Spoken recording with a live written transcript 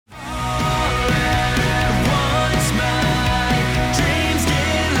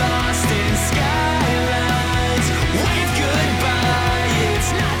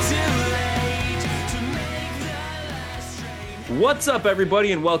What's up,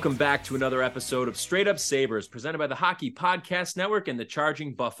 everybody, and welcome back to another episode of Straight Up Sabres, presented by the Hockey Podcast Network and the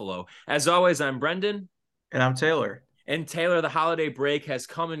Charging Buffalo. As always, I'm Brendan. And I'm Taylor. And Taylor, the holiday break has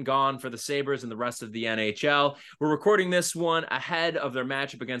come and gone for the Sabres and the rest of the NHL. We're recording this one ahead of their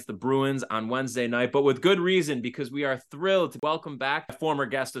matchup against the Bruins on Wednesday night, but with good reason, because we are thrilled to welcome back a former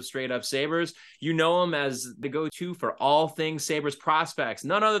guest of Straight Up Sabres. You know him as the go-to for all things Sabres prospects,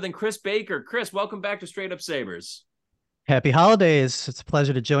 none other than Kris Baker. Kris, welcome back to Straight Up Sabres. Happy holidays. It's a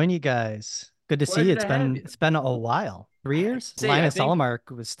pleasure to join you guys. Good to see you. It's been a while. 3 years? Linus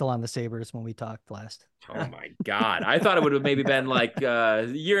Ullmark was still on the Sabres when we talked last. Oh my God. I thought it would have maybe been like a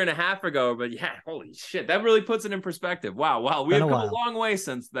year and a half ago, but yeah, holy shit. That really puts it in perspective. Wow. We have come a long way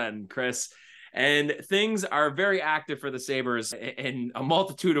since then, Kris. And things are very active for the Sabres in a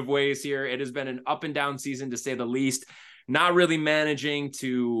multitude of ways here. It has been an up and down season, to say the least. Not really managing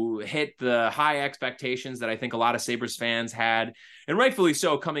to hit the high expectations that I think a lot of Sabres fans had, and rightfully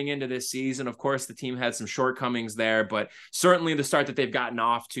so, coming into this season. Of course, the team had some shortcomings there, but certainly the start that they've gotten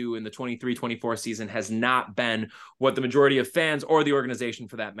off to in the 23-24 season has not been what the majority of fans, or the organization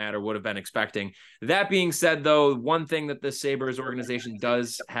for that matter, would have been expecting. That being said, though, one thing that the Sabres organization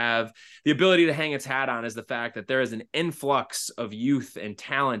does have the ability to hang its hat on is the fact that there is an influx of youth and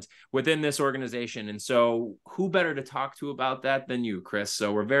talent within this organization. And so who better to talk to about that than you, Kris?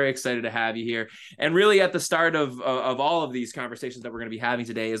 So we're very excited to have you here. And really at the start of all of these conversations that we're going to be having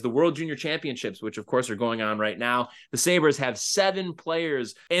today is the World Junior Championships, which of course are going on right now. The Sabres have 7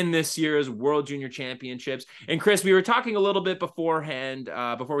 players in this year's World Junior Championships. And Kris, we were talking a little bit beforehand,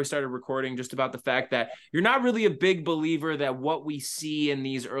 before we started recording, just about the fact that you're not really a big believer that what we see in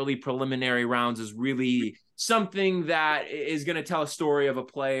these early preliminary rounds is really something that is going to tell a story of a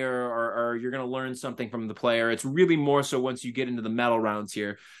player, or you're going to learn something from the player. It's really more so once you get into the medal rounds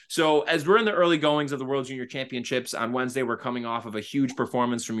here. So as we're in the early goings of the World Junior Championships on Wednesday, we're coming off of a huge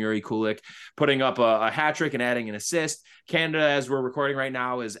performance from Jiri Kulich, putting up a hat trick and adding an assist. Canada, as we're recording right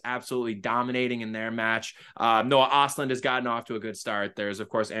now, is absolutely dominating in their match. Noah Ostlund has gotten off to a good start. There's, of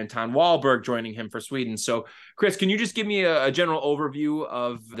course, Anton Wahlberg joining him for Sweden. So, Kris, can you just give me a general overview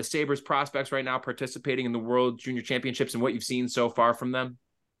of the Sabres prospects right now participating in the World Junior Championships and what you've seen so far from them?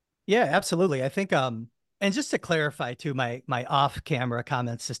 Yeah, absolutely. I think, and just to clarify too, my off-camera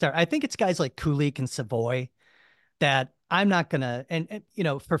comments to start, I think it's guys like Kulich and Savoie that I'm not gonna, and you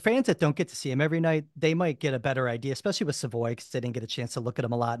know, for fans that don't get to see him every night, they might get a better idea, especially with Savoie, because they didn't get a chance to look at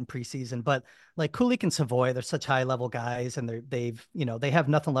him a lot in preseason. But like Kulich and Savoie, they're such high-level guys, and they have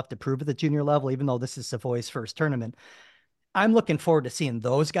nothing left to prove at the junior level, even though this is Savoie's first tournament. I'm looking forward to seeing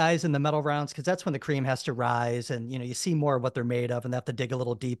those guys in the medal rounds, because that's when the cream has to rise, and you see more of what they're made of, and they have to dig a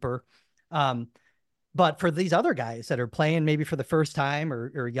little deeper. But for these other guys that are playing maybe for the first time,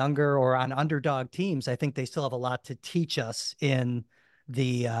 or younger, or on underdog teams, I think they still have a lot to teach us in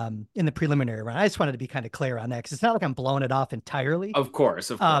the preliminary round. I just wanted to be kind of clear on that, because it's not like I'm blowing it off entirely. Of course.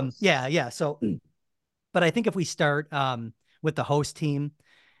 Yeah. So, but I think if we start with the host team,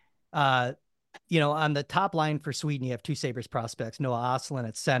 on the top line for Sweden, you have 2 Sabres prospects, Noah Ostlund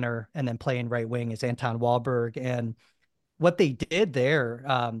at center, and then playing right wing is Anton Wahlberg. And what they did there,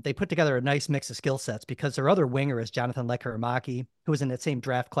 they put together a nice mix of skill sets, because their other winger is Jonathan Lekkerimäki, who was in that same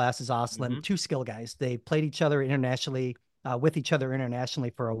draft class as Ostlund. 2 skill guys. They played each other internationally, with each other internationally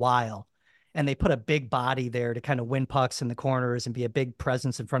for a while. And they put a big body there to kind of win pucks in the corners and be a big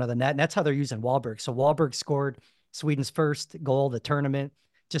presence in front of the net. And that's how they're using Wahlberg. So Wahlberg scored Sweden's first goal of the tournament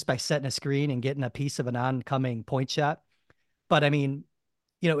just by setting a screen and getting a piece of an oncoming point shot. But I mean,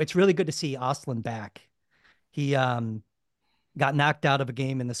 it's really good to see Ostlund back. He got knocked out of a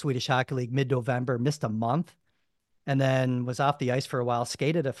game in the Swedish Hockey League mid-November, missed a month, and then was off the ice for a while,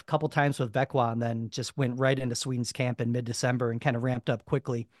 skated a couple times with Bekwa, and then just went right into Sweden's camp in mid-December and kind of ramped up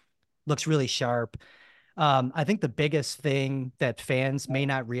quickly. Looks really sharp. I think the biggest thing that fans may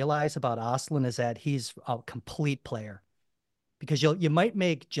not realize about Ostlund is that he's a complete player, because you might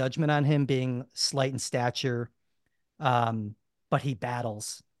make judgment on him being slight in stature, but he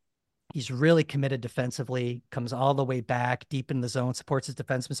battles. He's really committed defensively, comes all the way back, deep in the zone, supports his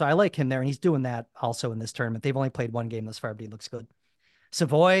defenseman. So I like him there, and he's doing that also in this tournament. They've only played 1 game thus far, but he looks good.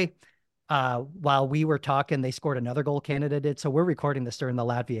 Savoie, while we were talking, they scored another goal, Canada did. So we're recording this during the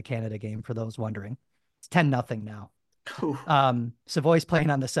Latvia-Canada game, for those wondering. It's 10-0 now. Savoie's playing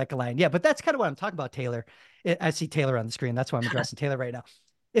on the second line. Yeah, but that's kind of what I'm talking about, Taylor. I see Taylor on the screen. That's why I'm addressing Taylor right now.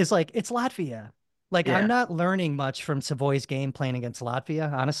 It's like, it's Latvia. I'm not learning much from Savoie's game playing against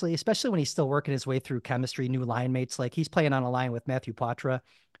Latvia, honestly, especially when he's still working his way through chemistry, new line mates. Like, he's playing on a line with Matthew Poitras,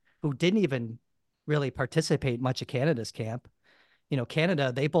 who didn't even really participate much of Canada's camp.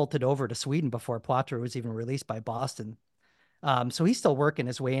 Canada, they bolted over to Sweden before Poitras was even released by Boston. So he's still working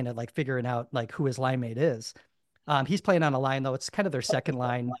his way into like figuring out like who his line mate is. He's playing on a line though. It's kind of their second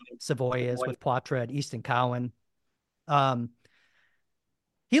line. Savoy is with Poitras, Easton Cowan. Um,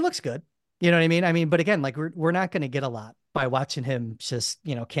 he looks good. You know what I mean? I mean, but again, like we're not going to get a lot by watching him just,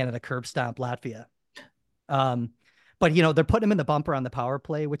 Canada curb stomp Latvia. Um, but they're putting him in the bumper on the power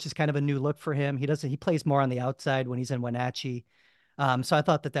play, which is kind of a new look for him. He plays more on the outside when he's in Wenatchee. So I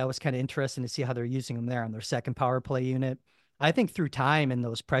thought that was kind of interesting to see how they're using him there on their second power play unit. I think through time in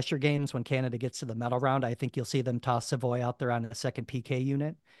those pressure games, when Canada gets to the medal round, I think you'll see them toss Savoy out there on a second PK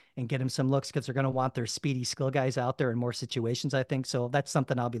unit and get him some looks because they're going to want their speedy skill guys out there in more situations, I think. So that's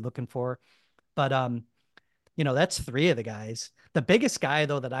something I'll be looking for. But, that's three of the guys. The biggest guy,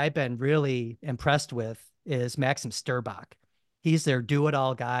 though, that I've been really impressed with is Maxim Sturbach. He's their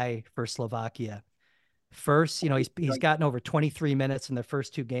do-it-all guy for Slovakia. First, he's gotten over 23 minutes in the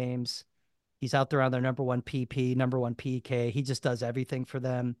first two games. He's out there on their number one PP, number one PK. He just does everything for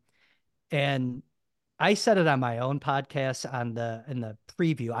them. And I said it on my own podcast in the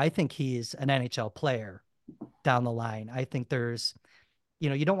preview. I think he's an NHL player down the line. I think there's,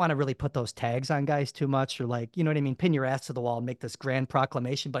 you don't want to really put those tags on guys too much or like, you know what I mean? Pin your ass to the wall and make this grand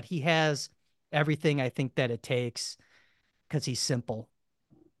proclamation, but he has everything I think that it takes because he's simple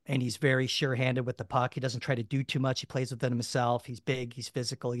and he's very sure-handed with the puck. He doesn't try to do too much. He plays within himself. He's big. He's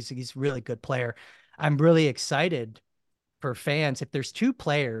physical. He's a really good player. I'm really excited for fans. If there's two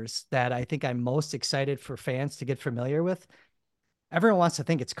players that I think I'm most excited for fans to get familiar with, everyone wants to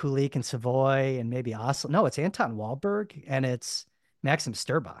think it's Kulik and Savoy and maybe Oslo. No, it's Anton Wahlberg and it's Maxim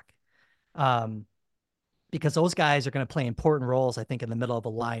Sturbach. Because those guys are going to play important roles, I think, in the middle of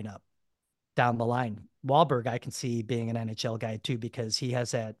a lineup down the line. Wahlberg, I can see being an NHL guy too, because he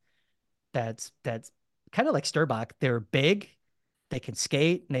has that's kind of like Sturbach. They're big, they can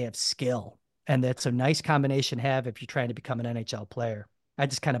skate, and they have skill. And that's a nice combination to have if you're trying to become an NHL player. I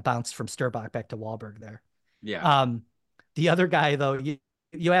just kind of bounced from Sturbach back to Wahlberg there. Yeah. The other guy, though,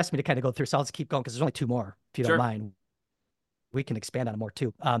 you asked me to kind of go through, so I'll just keep going because there's only two more, if you don't mind. We can expand on it more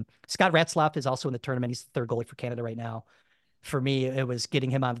too. Scott Ratzlaff is also in the tournament. He's the third goalie for Canada right now. For me, it was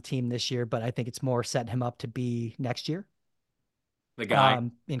getting him on the team this year, but I think it's more setting him up to be next year. The guy.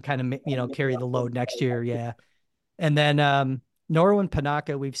 And kind of, carry the load next year. Yeah. And then Norwin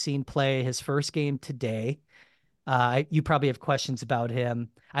Panaka, we've seen play his first game today. You probably have questions about him.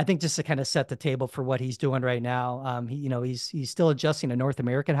 I think just to kind of set the table for what he's doing right now. He's still adjusting to North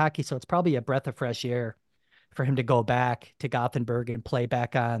American hockey, so it's probably a breath of fresh air for him to go back to Gothenburg and play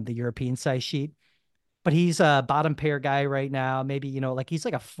back on the European size sheet. But he's a bottom pair guy right now. Maybe, like he's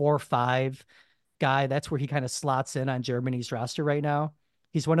like a 4-5 guy. That's where he kind of slots in on Germany's roster right now.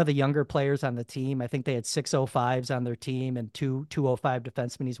 He's one of the younger players on the team. I think they had 605s on their team and 205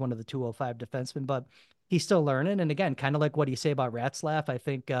 defensemen. He's one of the 205 defensemen, but he's still learning. And again, kind of like what you say about Ratzlaff, I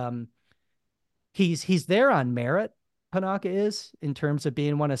think he's there on merit, Panaka is, in terms of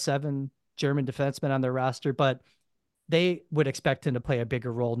being one of 7 German defensemen on their roster, but they would expect him to play a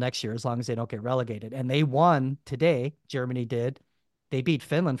bigger role next year as long as they don't get relegated. And they won today. Germany did. They beat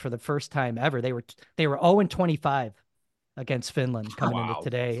Finland for the first time ever. They were 0-25 against Finland coming into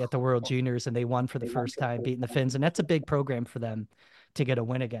today at the World Juniors, and they won for the first time, beating the Finns. And that's a big program for them to get a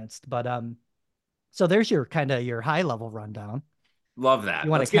win against. But so there's your kind of your high level rundown. Love that.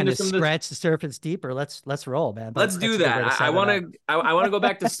 You want to kind of scratch the surface deeper? Let's roll, man. Let's do that. I want to go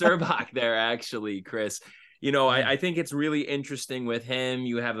back to Sturbach there, actually, Kris. I think it's really interesting with him.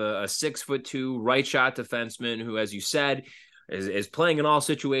 You have a 6'2" right shot defenseman who, as you said, is playing in all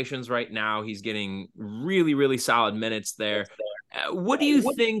situations right now. He's getting really, really solid minutes there. What do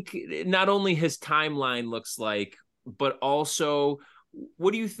you think not only his timeline looks like, but also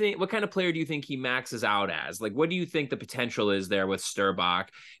what do you think? What kind of player do you think he maxes out as? Like, what do you think the potential is there with Sturbach?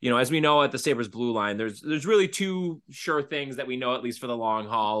 As we know at the Sabres blue line, there's really two sure things that we know, at least for the long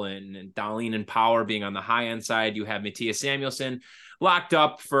haul, and Dahlin and Power being on the high end side. You have Mattias Samuelsson locked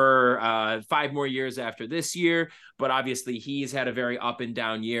up for 5 more years after this year, but obviously he's had a very up and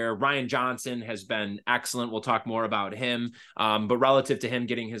down year. Ryan Johnson has been excellent. We'll talk more about him, but relative to him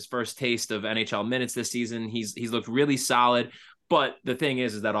getting his first taste of NHL minutes this season, he's looked really solid. But the thing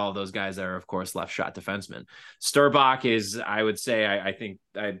is that all of those guys are, of course, left shot defensemen. Sturbach is, I would say, I think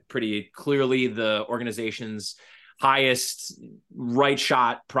pretty clearly the organization's highest right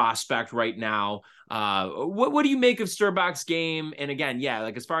shot prospect right now. What do you make of Sturbach's game? And again,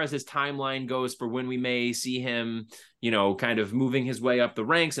 like as far as his timeline goes for when we may see him, kind of moving his way up the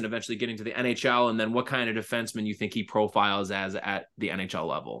ranks and eventually getting to the NHL, and then what kind of defenseman you think he profiles as at the NHL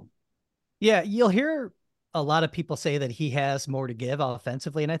level? Yeah, you'll hear a lot of people say that he has more to give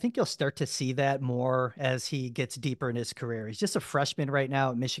offensively, and I think you'll start to see that more as he gets deeper in his career. He's just a freshman right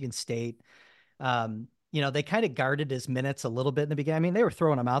now at Michigan State. They kind of guarded his minutes a little bit in the beginning. I mean, they were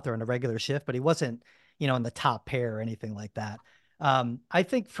throwing him out there on a regular shift, but he wasn't, in the top pair or anything like that. I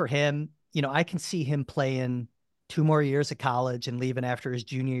think for him, I can see him playing 2 more years of college and leaving after his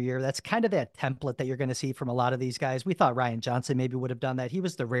junior year. That's kind of that template that you're going to see from a lot of these guys. We thought Ryan Johnson maybe would have done that. He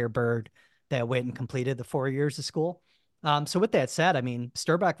was the rare bird that went and completed the 4 years of school. So with that said, I mean,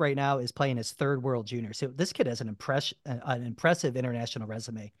 Sturbach right now is playing his third World Junior. So this kid has an impressive international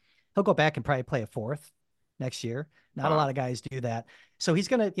resume. He'll go back and probably play a fourth next year. Not a lot of guys do that. So he's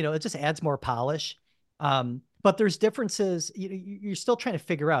going to, it just adds more polish. But there's differences. You're still trying to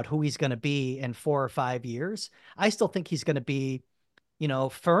figure out who he's going to be in 4 or 5 years. I still think he's going to be,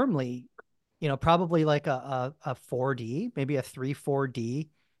 firmly, probably like a 4D, maybe a 3-4D,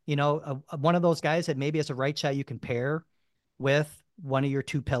 one of those guys that maybe as a right shot you can pair with one of your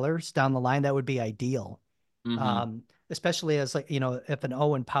two pillars down the line. That would be ideal. Especially as if an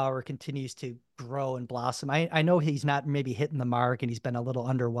Owen Power continues to grow and blossom. I know he's not maybe hitting the mark and he's been a little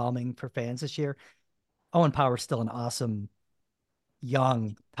underwhelming for fans this year. Owen Power is still an awesome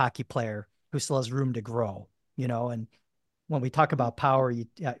young hockey player who still has room to grow, and when we talk about Power,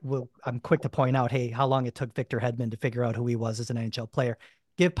 I'm quick to point out, hey, how long it took Victor Hedman to figure out who he was as an NHL player.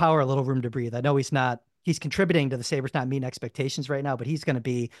 Give Power a little room to breathe. I know he's contributing to the Sabres, not meeting expectations right now, but he's going to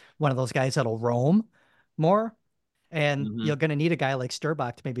be one of those guys that'll roam more. And you're going to need a guy like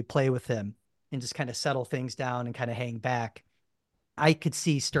Sturbach to maybe play with him and just kind of settle things down and kind of hang back. I could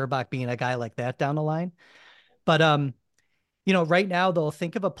see Sturbach being a guy like that down the line. But, right now, they'll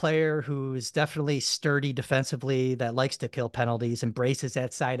think of a player who is definitely sturdy defensively, that likes to kill penalties, embraces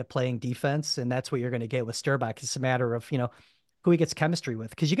that side of playing defense. And that's what you're going to get with Sturbach. It's a matter of, who he gets chemistry with.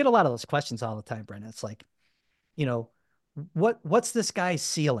 Because you get a lot of those questions all the time, Brendan. It's like, what's this guy's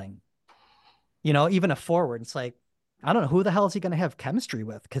ceiling? Even a forward. It's like, I don't know, who the hell is he going to have chemistry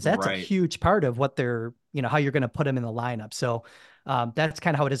with? Because that's a huge part of what they're, how you're going to put him in the lineup. So that's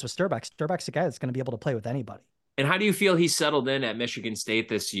kind of how it is with Sturbach. Sturbach's a guy that's going to be able to play with anybody. And how do you feel he settled in at Michigan State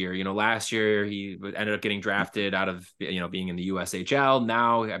this year? Last year he ended up getting drafted out of, being in the USHL.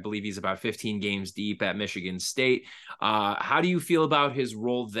 Now I believe he's about 15 games deep at Michigan State. How do you feel about his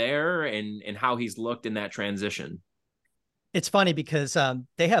role there and how he's looked in that transition? It's funny because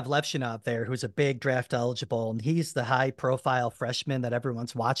they have Levshinov there, who's a big draft eligible, and he's the high profile freshman that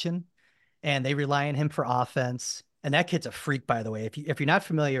everyone's watching, and they rely on him for offense. And that kid's a freak, by the way. If you're not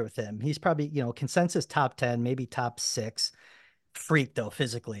familiar with him, he's probably, consensus top 10, maybe top 6. Freak though,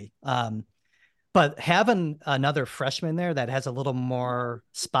 physically. But having another freshman there that has a little more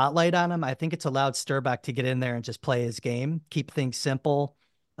spotlight on him, I think it's allowed Sturbach to get in there and just play his game, keep things simple.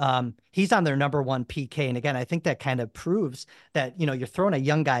 He's on their number 1 PK. And again, I think that kind of proves that, you're throwing a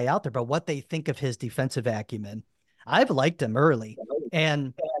young guy out there, but what they think of his defensive acumen. I've liked him early.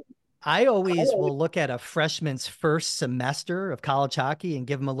 And I always will look at a freshman's first semester of college hockey and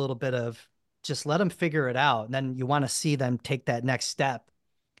give him a little bit of just let them figure it out. And then you want to see them take that next step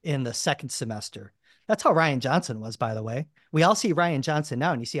in the second semester. That's how Ryan Johnson was, by the way. We all see Ryan Johnson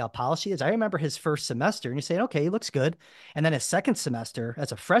now and you see how polished he is. I remember his first semester and you say, okay, he looks good. And then his second semester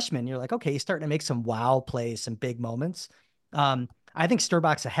as a freshman, you're like, okay, he's starting to make some wow plays, some big moments. I think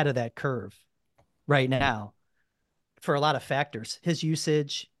Sturbach's ahead of that curve right now for a lot of factors. His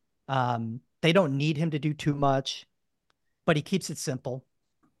usage, they don't need him to do too much, but he keeps it simple.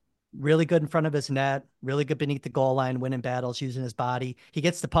 Really good in front of his net, really good beneath the goal line, winning battles, using his body. He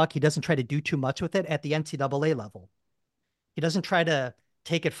gets the puck. He doesn't try to do too much with it at the NCAA level. He doesn't try to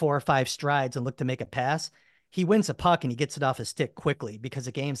take it 4 or 5 strides and look to make a pass. He wins a puck and he gets it off his stick quickly because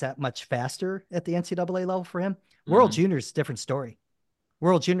the game's that much faster at the NCAA level for him. World Juniors is a different story.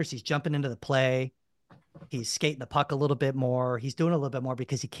 World Juniors, he's jumping into the play. He's skating the puck a little bit more. He's doing a little bit more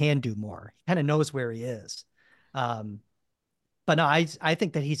because he can do more. He kind of knows where he is. But no, I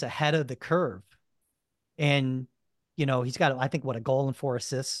think that he's ahead of the curve. And, he's got, I think, a goal and 4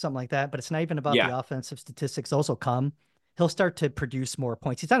 assists, something like that. But it's not even about the offensive statistics. Those will come. He'll start to produce more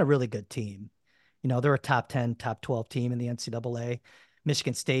points. He's on a really good team. They're a top 10, top 12 team in the NCAA.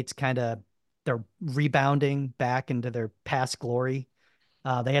 Michigan State's they're rebounding back into their past glory.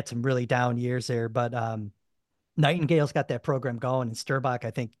 They had some really down years there, but Nightingale's got that program going, and Sturbach,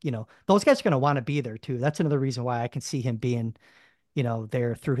 I think, those guys are going to want to be there too. That's another reason why I can see him being,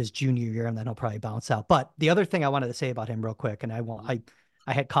 there through his junior year, and then he'll probably bounce out. But the other thing I wanted to say about him real quick, and I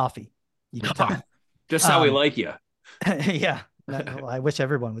had coffee. You can tell. Just how we like you. Yeah. Well, I wish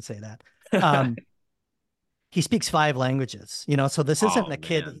everyone would say that. he speaks 5 languages, so this isn't Oh a man.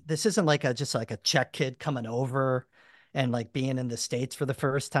 kid. This isn't like just like a Czech kid coming over and like being in the States for the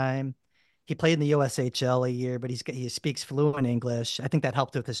first time. He played in the USHL a year, but he speaks fluent English. I think that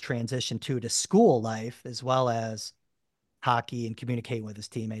helped with his transition too to school life as well as hockey and communicating with his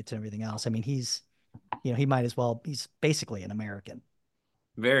teammates and everything else. I mean, he might as well, he's basically an American.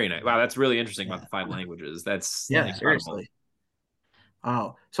 Very nice. Wow, that's really interesting about Yeah. the 5 languages. That's Yeah, incredible. seriously.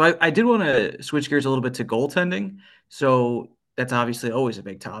 Oh, so I did want to switch gears a little bit to goaltending. So that's obviously always a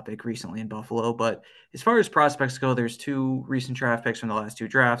big topic recently in Buffalo. But as far as prospects go, there's two recent draft picks from the last two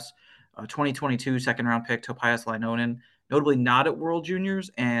drafts. 2022 second round pick Topias Lainonen, notably not at World Juniors,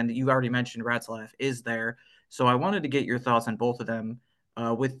 and you already mentioned Ratzlaff is there. So I wanted to get your thoughts on both of them.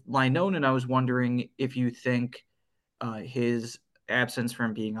 With Lainonen, I was wondering if you think his absence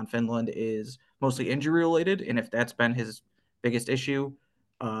from being on Finland is mostly injury related, and if that's been his biggest issue,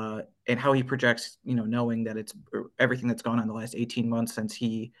 and how he projects, knowing that it's everything that's gone on the last 18 months since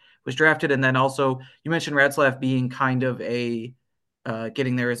he was drafted. And then also, you mentioned Ratzlaff being kind of a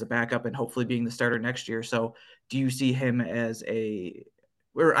getting there as a backup and hopefully being the starter next year. So, do you see him as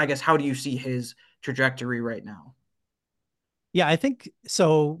or I guess, how do you see his trajectory right now? Yeah, I think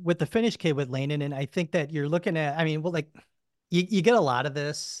so with the Finnish kid with Lanen, and I think that you're looking at, I mean, well, like you get a lot of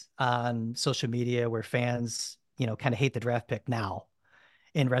this on social media where fans, kind of hate the draft pick now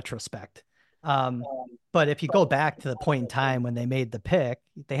in retrospect. Um, but if you go back to the point in time when they made the pick,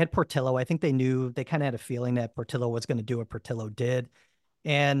 they had Portillo. I think they kind of had a feeling that Portillo was going to do what Portillo did.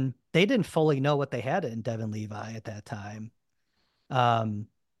 And they didn't fully know what they had in Devin Levi at that time. Um,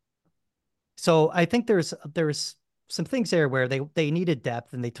 so I think there's some things there where they needed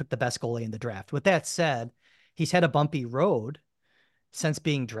depth and they took the best goalie in the draft. With that said, he's had a bumpy road since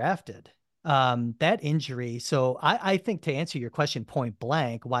being drafted. That injury. So I think to answer your question point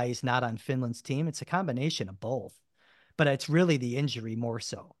blank, why he's not on Finland's team, it's a combination of both, but it's really the injury more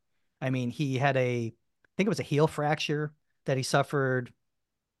so. I mean, I think it was a heel fracture that he suffered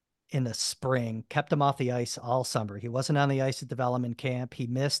in the spring, kept him off the ice all summer. He wasn't on the ice at development camp. He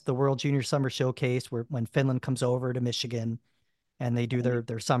missed the World Junior Summer Showcase when Finland comes over to Michigan and they do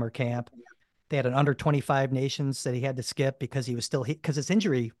their summer camp. They had an under 25 nations that he had to skip because because his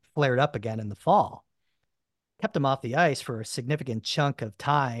injury flared up again in the fall. Kept him off the ice for a significant chunk of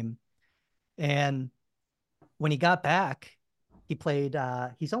time. And when he got back,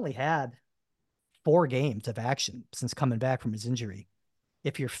 he's only had 4 games of action since coming back from his injury.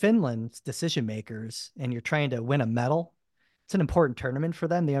 If you're Finland's decision makers and you're trying to win a medal, it's an important tournament for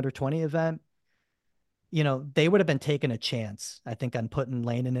them, the under 20 event. They would have been taking a chance, I think, on putting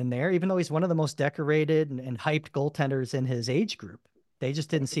Lanen in there, even though he's one of the most decorated and hyped goaltenders in his age group. They just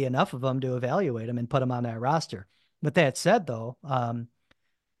didn't see enough of him to evaluate him and put him on that roster. With that said, though,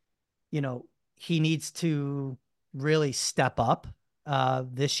 he needs to really step up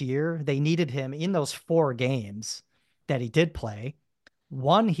this year. They needed him in those 4 games that he did play.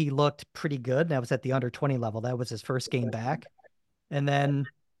 One, he looked pretty good. That was at the under 20 level. That was his first game back. And then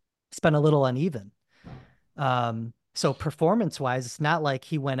it's been a little uneven. So performance wise, it's not like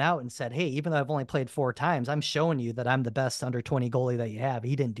he went out and said, hey, even though I've only played 4 times, I'm showing you that I'm the best under 20 goalie that you have.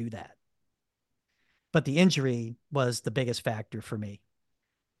 He didn't do that. But the injury was the biggest factor for me.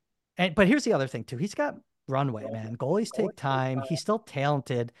 But here's the other thing too. He's got runway, man. Goalies take time. He's still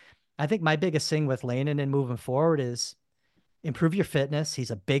talented. I think my biggest thing with Lanen and moving forward is improve your fitness.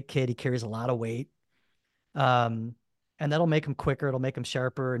 He's a big kid. He carries a lot of weight. Um, and that'll make him quicker. It'll make him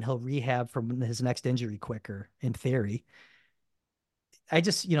sharper, and he'll rehab from his next injury quicker, in theory. I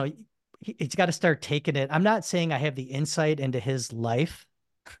just, he's got to start taking it. I'm not saying I have the insight into his life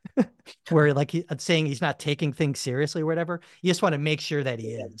where like I'm saying he's not taking things seriously or whatever. You just want to make sure that he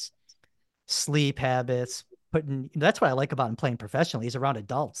is. Sleep habits, that's what I like about him playing professionally. He's around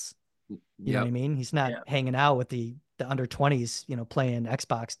adults. You know what I mean? He's not hanging out with the under 20s, playing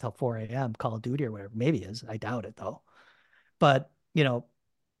Xbox till 4 a.m., Call of Duty or whatever. Maybe he is. I doubt it though. But,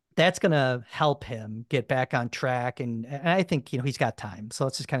 that's going to help him get back on track. And I think, he's got time. So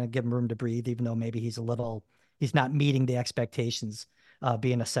let's just kind of give him room to breathe, even though maybe he's not meeting the expectations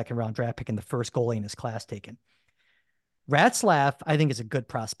being a second round draft pick and the first goalie in his class taken. Ratzlaff, I think, is a good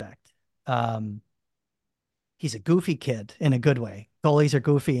prospect. He's a goofy kid in a good way. Goalies are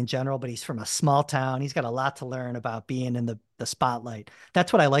goofy in general, but he's from a small town. He's got a lot to learn about being in the spotlight.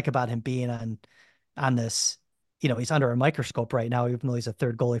 That's what I like about him being on this. He's under a microscope right now, even though he's a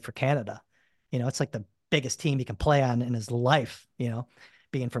third goalie for Canada. It's like the biggest team he can play on in his life,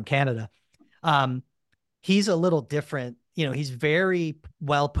 being from Canada. He's a little different. He's very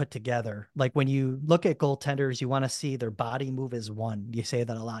well put together. Like when you look at goaltenders, you want to see their body move as one. You say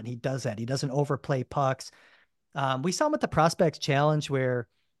that a lot. And he does that. He doesn't overplay pucks. We saw him at the Prospects Challenge where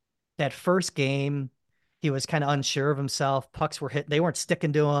that first game, he was kind of unsure of himself. Pucks were hit. They weren't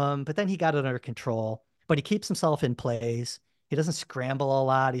sticking to him, but then he got it under control. But he keeps himself in plays. He doesn't scramble a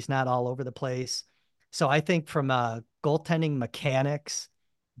lot. He's not all over the place. So I think from goaltending mechanics,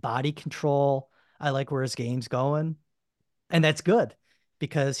 body control, I like where his game's going. And that's good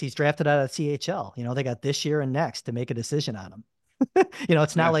because he's drafted out of CHL. They got this year and next to make a decision on him.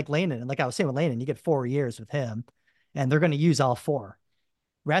 It's not like Lanin. And like I was saying with Lanin, you get 4 years with him and they're going to use all 4.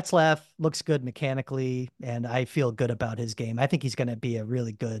 Ratzlaff looks good mechanically, and I feel good about his game. I think he's going to be a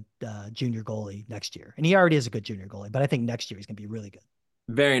really good junior goalie next year. And he already is a good junior goalie, but I think next year he's going to be really good.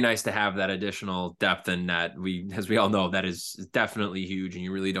 Very nice to have that additional depth in net. As we all know, that is definitely huge, and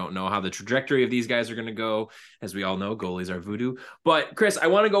you really don't know how the trajectory of these guys are going to go. As we all know, goalies are voodoo. But Kris, I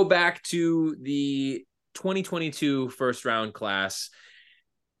want to go back to the 2022 first round class.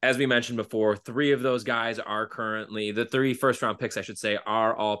 As we mentioned before, 3 of those guys are currently, the 3 first round picks, I should say,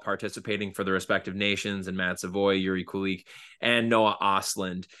 are all participating for the respective nations, and Matt Savoy, Yuri Kulik, and Noah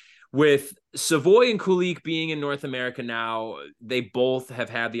Ostlund. With Savoy and Kulik being in North America now, they both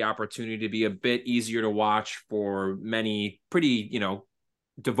have had the opportunity to be a bit easier to watch for many pretty,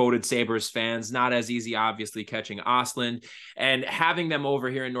 devoted Sabres fans. Not as easy, obviously, catching Ostlund and having them over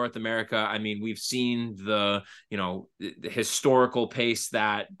here in North America. I mean, we've seen the historical pace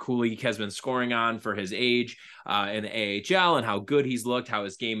that Kulik has been scoring on for his age in the AHL and how good he's looked, how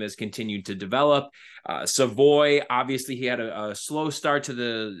his game has continued to develop. Savoy, obviously, he had a slow start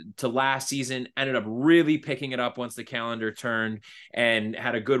to last season, ended up really picking it up once the calendar turned and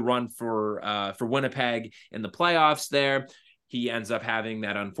had a good run for Winnipeg in the playoffs there. He ends up having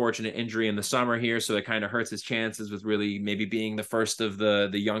that unfortunate injury in the summer here, so it kind of hurts his chances with really maybe being the first of the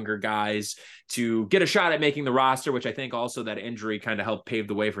younger guys to get a shot at making the roster, which I think also that injury kind of helped pave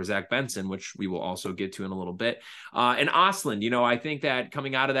the way for Zach Benson, which we will also get to in a little bit. And Ostlund, I think that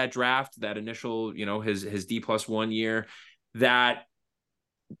coming out of that draft, that initial, his D+1 year, that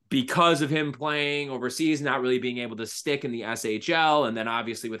because of him playing overseas, not really being able to stick in the SHL, and then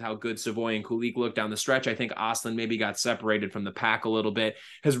obviously with how good Savoy and Kulik looked down the stretch, I think Ostlund maybe got separated from the pack a little bit.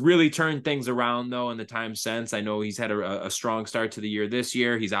 Has really turned things around, though, in the time since. I know he's had a strong start to the year this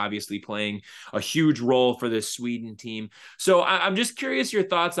year. He's obviously playing a huge role for this Sweden team. So I'm just curious your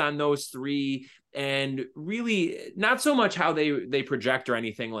thoughts on those 3, and really not so much how they project or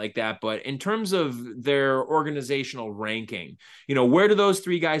anything like that, but in terms of their organizational ranking, where do those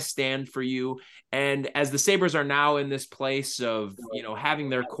 3 guys stand for you? And as the Sabres are now in this place of, having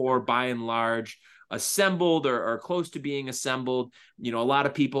their core by and large assembled or close to being assembled, a lot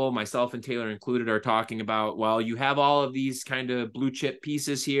of people, myself and Taylor included, are talking about, well, you have all of these kind of blue chip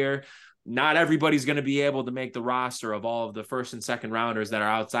pieces here. Not everybody's going to be able to make the roster of all of the first and second rounders that are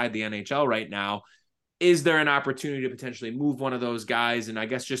outside the NHL right now. Is there an opportunity to potentially move one of those guys? And I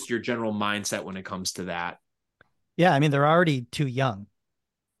guess just your general mindset when it comes to that. Yeah, I mean, they're already too young,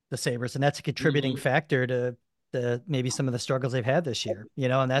 the Sabres, and that's a contributing factor to maybe some of the struggles they've had this year,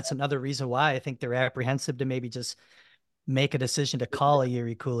 and that's another reason why I think they're apprehensive to maybe just make a decision to call a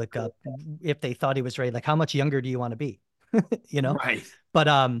Yuri Kulik up if they thought he was ready. Like, how much younger do you want to be? Right.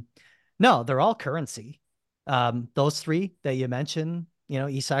 But no, they're all currency. Those 3 that you mentioned,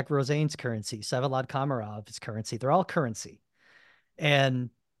 Isak Rosene's currency, Vsevolod Komarov's currency, they're all currency.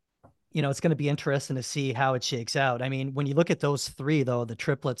 And, it's going to be interesting to see how it shakes out. I mean, when you look at those 3, though, the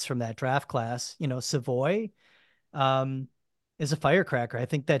triplets from that draft class, Savoy is a firecracker. I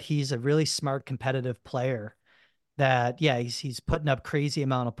think that he's a really smart, competitive player that, he's putting up crazy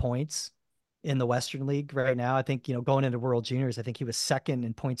amount of points in the Western League right now. I think, going into World Juniors, I think he was 2nd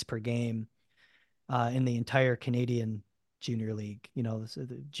in points per game in the entire Canadian Junior League.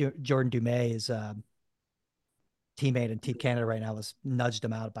 Jordan Dumais is teammate in Team Canada right now has nudged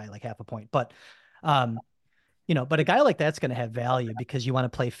him out by like half a point. But, but a guy like that's going to have value because you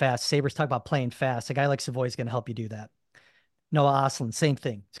want to play fast. Sabres talk about playing fast. A guy like Savoy is going to help you do that. Noah Ostlund, same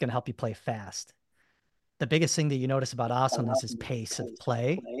thing. It's going to help you play fast. The biggest thing that you notice about Ostlund is his pace of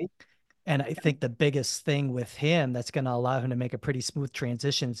play. And I think the biggest thing with him that's going to allow him to make a pretty smooth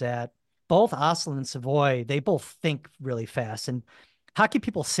transition is that both Ostlund and Savoy, they both think really fast. And hockey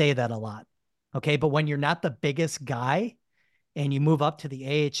people say that a lot. Okay. But when you're not the biggest guy and you move up to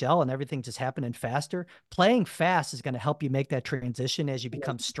the AHL and everything just happening faster, playing fast is going to help you make that transition as you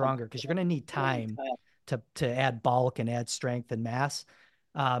become stronger, because you're going to need time to add bulk and add strength and mass.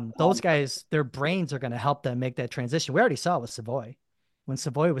 Those guys, their brains are going to help them make that transition. We already saw it with Savoy. When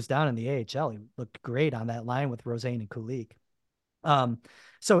Savoy was down in the AHL, he looked great on that line with Rosane and Kulik.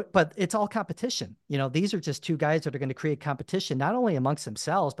 But it's all competition. These are just 2 guys that are going to create competition, not only amongst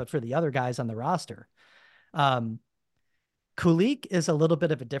themselves, but for the other guys on the roster. Um, Kulik is a little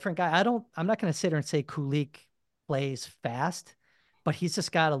bit of a different guy. I'm not going to sit here and say Kulik plays fast, but he's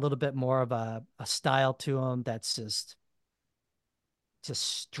just got a little bit more of a style to him that's just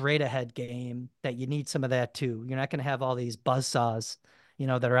straight ahead game that you need some of that too. You're not going to have all these buzzsaws,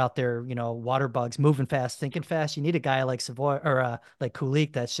 that are out there, water bugs moving fast, thinking fast. You need a guy like Savoy or like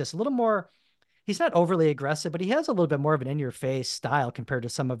Kulik that's just a little more. He's not overly aggressive, but he has a little bit more of an in your face style compared to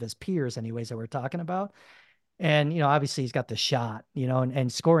some of his peers, anyways, that we're talking about. And, obviously he's got the shot,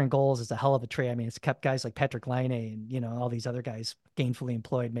 and scoring goals is a hell of a trade. I mean, it's kept guys like Patrick Laine and, all these other guys gainfully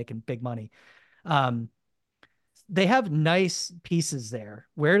employed, making big money. They have nice pieces there.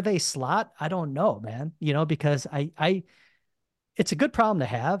 Where they slot, I don't know, man, because it's a good problem to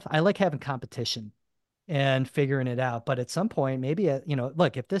have. I like having competition and figuring it out. But at some point, maybe,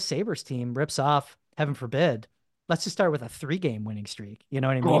 look, if this Sabres team rips off, heaven forbid, let's just start with a 3-game winning streak. You know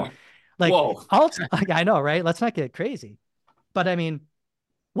what I mean? Whoa. Like, Whoa. I know, right? Let's not get crazy. But I mean,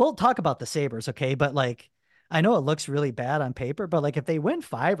 we'll talk about the Sabres, okay? But like, I know it looks really bad on paper, but like if they win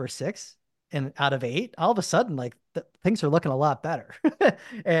 5 or 6 and out of 8, all of a sudden, like things are looking a lot better.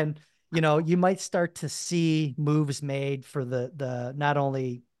 And, you might start to see moves made for the not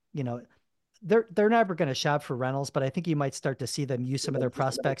only, they're never going to shop for rentals, but I think you might start to see them use some of their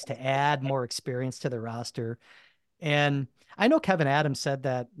prospects to add more experience to their roster. And I know Kevin Adams said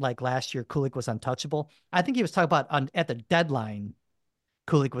that like last year, Kulik was untouchable. I think he was talking about at the deadline,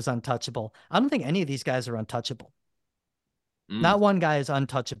 Kulik was untouchable. I don't think any of these guys are untouchable. Not one guy is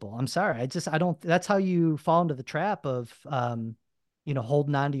untouchable. I'm sorry. I don't, that's how you fall into the trap of,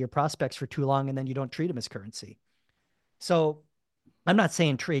 holding on to your prospects for too long and then you don't treat them as currency. So I'm not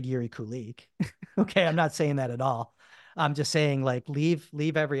saying trade Yuri Kulik. Okay. I'm not saying that at all. I'm just saying like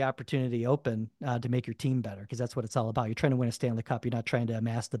leave every opportunity open to make your team better. Cause that's what it's all about. You're trying to win a Stanley Cup. You're not trying to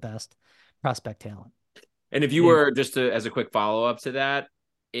amass the best prospect talent. And if you were as a quick follow-up to that,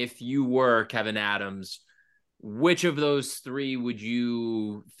 if you were Kevin Adams, which of those 3 would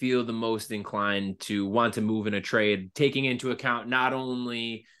you feel the most inclined to want to move in a trade, taking into account not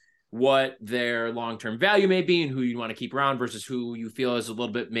only what their long-term value may be and who you want to keep around versus who you feel is a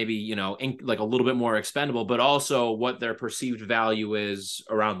little bit maybe, like a little bit more expendable, but also what their perceived value is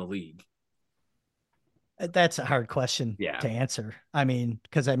around the league? That's a hard question to answer. I mean,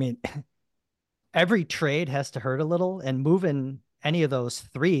 because every trade has to hurt a little, and moving any of those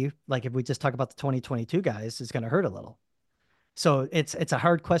 3, like if we just talk about the 2022 guys, is going to hurt a little. So it's a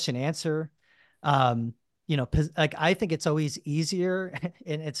hard question to answer. Like I think it's always easier,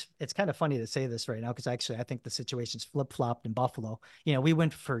 and it's kind of funny to say this right now because actually I think the situation's flip-flopped in Buffalo. We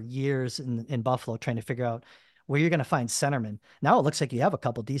went for years in Buffalo trying to figure out where you're going to find centermen. Now it looks like you have a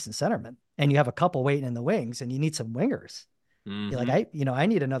couple decent centermen, and you have a couple waiting in the wings, and you need some wingers. Mm-hmm. You're like, I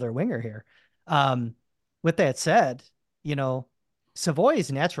need another winger here. With that said, Savoy's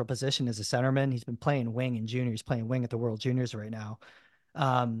natural position is a centerman. He's been playing wing in junior. He's playing wing at the World Juniors right now.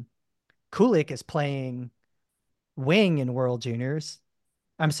 Kulik is playing wing in World Juniors.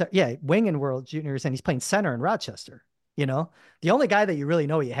 I'm sorry. Yeah. Wing in World Juniors. And he's playing center in Rochester. The only guy that you really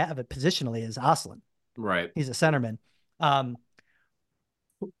know you have it positionally is Oslin. Right. He's a centerman. Who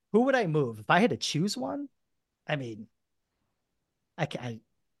would I move if I had to choose one? I mean, can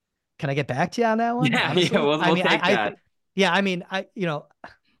I get back to you on that one? Yeah. Honestly? Yeah. We'll take that.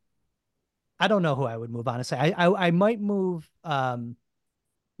 I don't know who I would move, honestly. I might move. I'm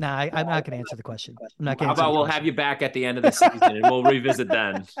not going to answer the question. I'm not going to. How about we'll have you back at the end of the season and we'll revisit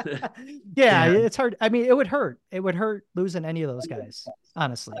then. Yeah, it's hard. I mean, it would hurt. It would hurt losing any of those guys,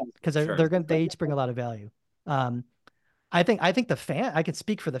 honestly, because they each bring a lot of value. I think I could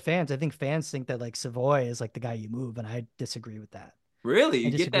speak for the fans. I think fans think that like Savoy is like the guy you move, and I disagree with that. Really?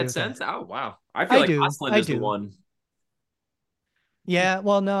 You get that sense? That. Oh, wow. I feel like Oslin is the one. Yeah.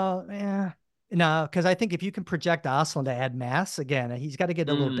 Well, no. Yeah. No, because I think if you can project Oslin to add mass, again, he's got to get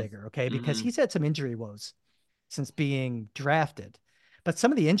a little bigger, okay? Because he's had some injury woes since being drafted. But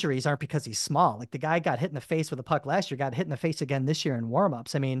some of the injuries aren't because he's small. Like the guy got hit in the face with a puck last year, got hit in the face again this year in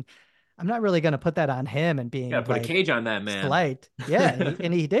warmups. I mean, I'm not really going to put that on him and being put a cage on that man. Slight. Yeah,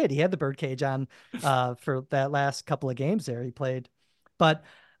 and he did. He had the bird cage on for that last couple of games there he played. But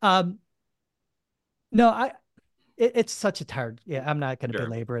no, it's such a hard. Yeah, I'm not going to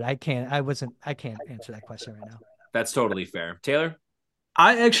belabor it. I can't answer that question right now. That's totally fair. Taylor?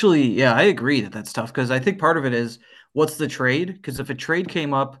 I agree that's tough because I think part of it is what's the trade? Because if a trade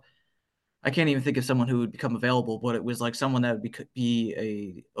came up, I can't even think of someone who would become available, but it was like someone that would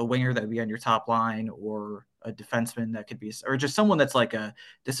be a winger that would be on your top line or a defenseman that could be, or just someone that's like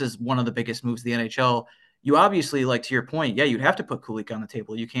this is one of the biggest moves of the NHL. You obviously, like to your point, you'd have to put Kulik on the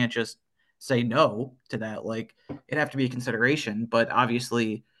table. You can't just say no to that. Like, it'd have to be a consideration, but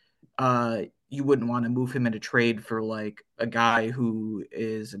obviously, you wouldn't want to move him into trade for like a guy who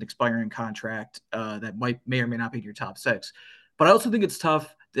is an expiring contract that may or may not be in your top six. But I also think it's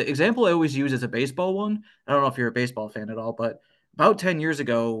tough. The example I always use is a baseball one. I don't know if you're a baseball fan at all, but about 10 years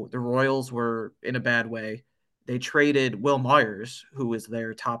ago, the Royals were in a bad way. They traded Will Myers, who was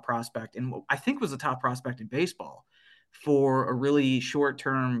their top prospect, and I think was the top prospect in baseball, for a really short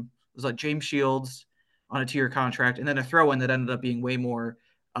term. It was like James Shields on a 2-year contract, and then a throw in that ended up being way more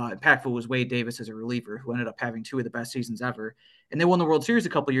impactful was Wade Davis as a reliever, who ended up having 2 of the best seasons ever. And they won the World Series a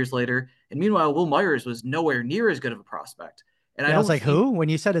couple years later. And meanwhile, Will Myers was nowhere near as good of a prospect. And I Yeah, I was don't like, think, who? When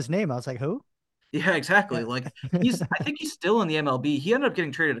you said his name, I was like, who? yeah, exactly. Yeah. Like I think he's still in the MLB. He ended up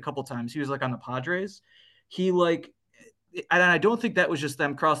getting traded a couple times. He was like on the Padres. He like, and I don't think that was just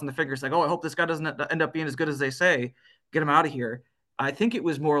them crossing the fingers, like, oh, I hope this guy doesn't end up being as good as they say. Get him out of here. I think it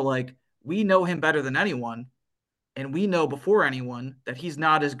was more like, we know him better than anyone, and we know before anyone that he's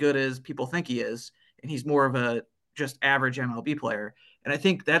not as good as people think he is, and he's more of a just average MLB player. And I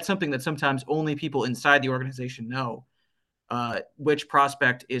think that's something that sometimes only people inside the organization know, which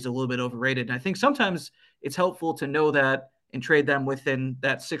prospect is a little bit overrated. And I think sometimes it's helpful to know that and trade them within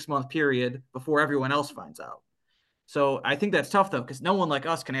that 6-month period before everyone else finds out. So I think that's tough though, because no one like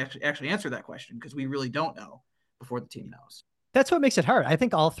us can actually answer that question, because we really don't know before the team knows. That's what makes it hard. I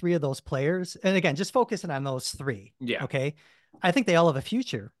think all three of those players, and again, just focusing on those three. Yeah. Okay. I think they all have a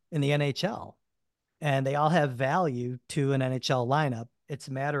future in the NHL, and they all have value to an NHL lineup. It's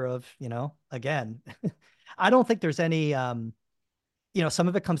a matter of, again, I don't think there's any, some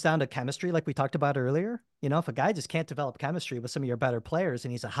of it comes down to chemistry, like we talked about earlier. If a guy just can't develop chemistry with some of your better players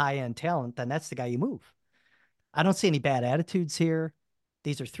and he's a high end talent, then that's the guy you move. I don't see any bad attitudes here.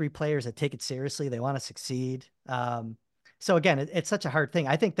 These are three players that take it seriously. They want to succeed. So again, it's such a hard thing.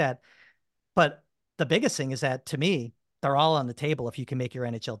 I think that, but the biggest thing is that to me, they're all on the table if you can make your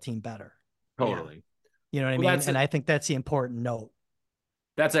NHL team better. Totally. You know what I mean? And I think that's the important note.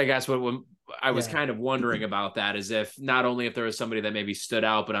 That's, I guess, what I was kind of wondering about that, is if not only if there was somebody that maybe stood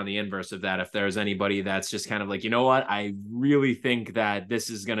out, but on the inverse of that, if there's anybody that's just kind of like, you know what, I really think that this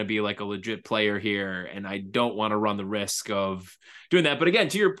is going to be like a legit player here, and I don't want to run the risk of doing that. But again,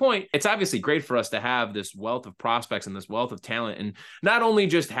 to your point, it's obviously great for us to have this wealth of prospects and this wealth of talent, and not only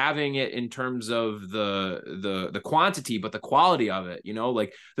just having it in terms of the quantity, but the quality of it.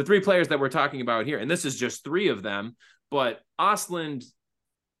 Like the three players that we're talking about here, and this is just three of them, but Ostlund,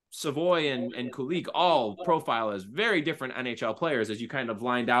 Savoy, and Kulik all profile as very different NHL players, as you kind of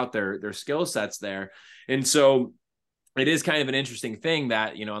lined out their skill sets there. And so it is kind of an interesting thing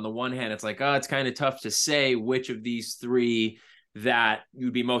that, on the one hand, it's like, it's kind of tough to say which of these three that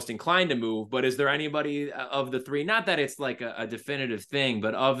you'd be most inclined to move. But is there anybody of the three, not that it's like a definitive thing,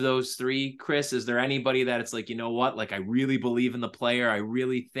 but of those three, Kris, is there anybody that it's like, you know what, like I really believe in the player. I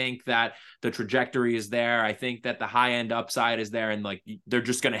really think that the trajectory is there. I think that the high end upside is there, and like they're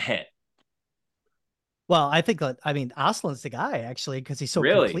just going to hit. Well, I think that, Ostlund's the guy actually, because he's so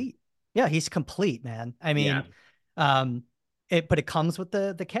complete. Yeah, he's complete, man. But it comes with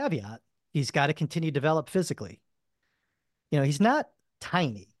the caveat. He's got to continue to develop physically. He's not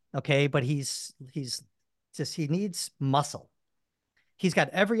tiny, okay, but he needs muscle. He's got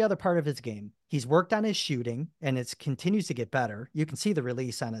every other part of his game. He's worked on his shooting, and it continues to get better. You can see the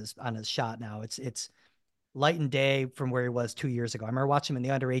release on his shot now. It's light and day from where he was 2 years ago. I remember watching him in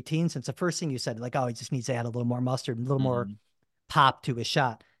the under 18s. It's the first thing you said, like, oh, he just needs to add a little more mustard, a little more pop to his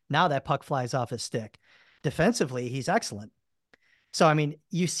shot. Now that puck flies off his stick. Defensively, he's excellent. So,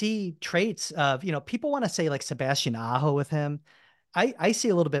 you see traits of, people want to say like Sebastian Aho with him. I see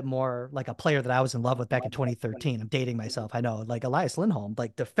a little bit more like a player that I was in love with back in 2013. I'm dating myself. I know, like Elias Lindholm,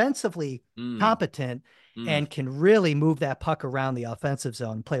 like defensively competent and can really move that puck around the offensive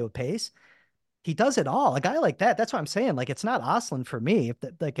zone and play with pace. He does it all. A guy like that. That's what I'm saying. Like, it's not Ostlund for me.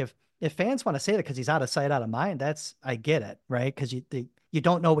 If fans want to say that because he's out of sight, out of mind, I get it, right? Because you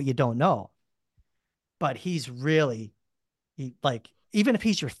don't know what you don't know. But he's really, even if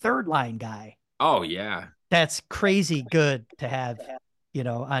he's your third line guy. Oh yeah, that's crazy good to have,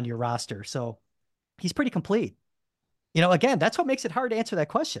 on your roster. So he's pretty complete. Again, that's what makes it hard to answer that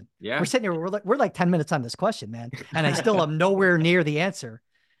question. Yeah, we're sitting here, we're like 10 minutes on this question, man, and I still am nowhere near the answer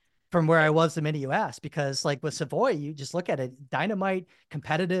from where I was the minute you asked, because like with Savoy, you just look at it, dynamite,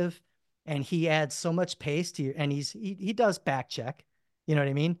 competitive, and he adds so much pace to you. And he does back check, you know what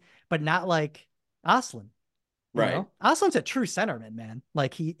I mean? But not like Ostlund. Right. Ostlund's a true centerman, man.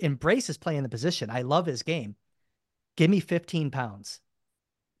 Like, he embraces playing the position. I love his game. Give me 15 pounds.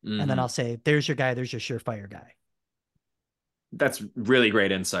 And then I'll say, there's your guy. There's your surefire guy. That's really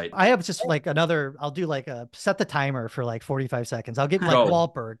great insight. I have just like I'll do like set the timer for like 45 seconds. I'll give like Go.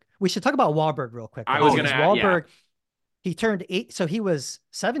 Wahlberg. We should talk about Wahlberg real quick, I though, was because gonna, yeah. Wahlberg, he turned 8. So he was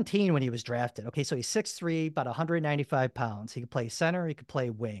 17 when he was drafted. Okay. So he's 6'3", about 195 pounds. He could play center. He could play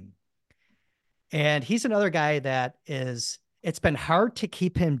wing. And he's another guy that it's been hard to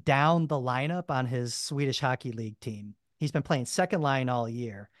keep him down the lineup on his Swedish Hockey League team. He's been playing second line all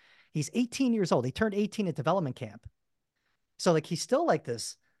year. He's 18 years old. He turned 18 at development camp. So like, he's still like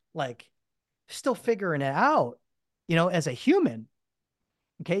this, like still figuring it out, as a human.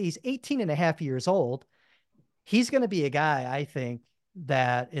 Okay. He's 18 and a half years old. He's going to be a guy, I think,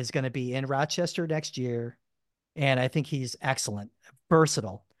 that is going to be in Rochester next year. And I think he's excellent,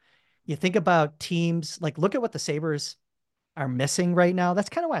 versatile. You think about teams, like look at what the Sabres are missing right now. That's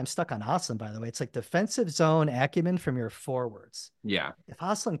kind of why I'm stuck on Hossland, by the way. It's like defensive zone acumen from your forwards. Yeah. If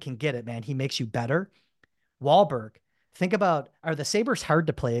Hossland can get it, man, he makes you better. Wahlberg, think about, are the Sabres hard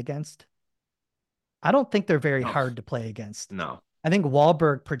to play against? I don't think they're very hard to play against. No. I think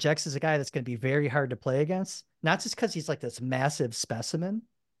Wahlberg projects as a guy that's going to be very hard to play against, not just because he's like this massive specimen.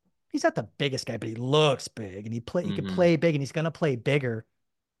 He's not the biggest guy, but he looks big and he can play big and he's going to play bigger,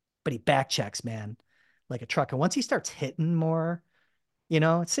 but he back checks, man, like a truck. And once he starts hitting more,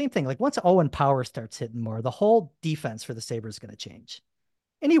 it's same thing. Like once Owen Power starts hitting more, the whole defense for the Sabres is going to change.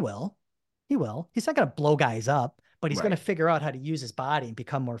 And he will. He's not going to blow guys up, but he's going to figure out how to use his body and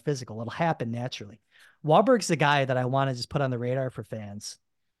become more physical. It'll happen naturally. Wahlberg's the guy that I want to just put on the radar for fans,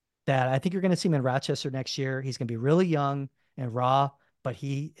 that I think you're going to see him in Rochester next year. He's going to be really young and raw, but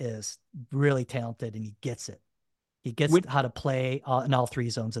he is really talented and he gets it. He gets how to play in all 3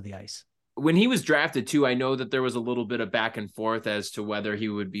 zones of the ice. When he was drafted too, I know that there was a little bit of back and forth as to whether he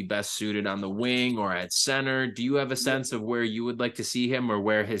would be best suited on the wing or at center. Do you have a sense of where you would like to see him or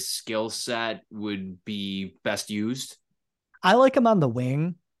where his skill set would be best used? I like him on the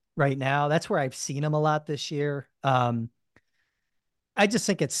wing right now. That's where I've seen him a lot this year. I just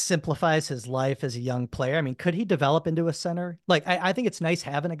think it simplifies his life as a young player. I mean, could he develop into a center? Like, I think it's nice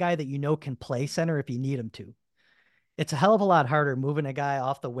having a guy that can play center if you need him to. It's a hell of a lot harder moving a guy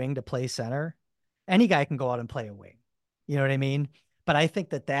off the wing to play center. Any guy can go out and play a wing. You know what I mean? But I think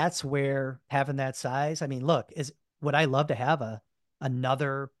that's where having that size, I mean, look, would I love to have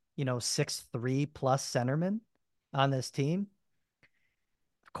another, 6'3" plus centerman on this team?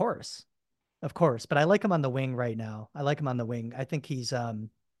 Of course. But I like him on the wing right now. I think he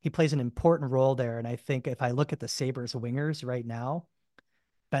plays an important role there. And I think if I look at the Sabres wingers right now,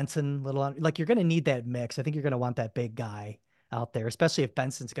 Benson, like you're going to need that mix. I think you're going to want that big guy out there, especially if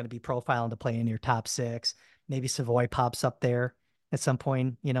Benson's going to be profiling to play in your top 6. Maybe Savoy pops up there at some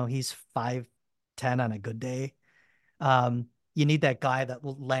point. He's 5'10" on a good day. You need that guy that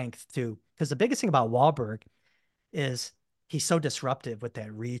length too. Because the biggest thing about Wahlberg is he's so disruptive with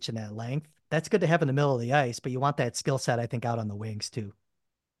that reach and that length. That's good to have in the middle of the ice, but you want that skill set, I think, out on the wings too.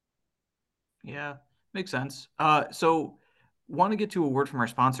 Yeah, makes sense. So want to get to a word from our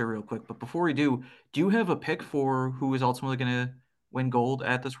sponsor real quick, but before we do you have a pick for who is ultimately going to win gold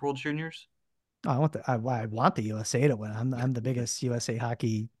at this World Juniors? I want the USA to win. I'm the biggest USA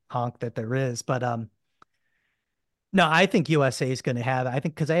hockey honk that there is, but no, I think USA is going to have. I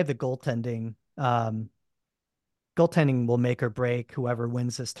think because I have the goaltending. Goaltending will make or break whoever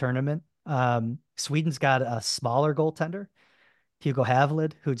wins this tournament. Sweden's got a smaller goaltender, Hugo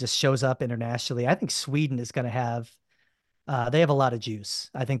Havlid, who just shows up internationally. I think Sweden is going to have. They have a lot of juice.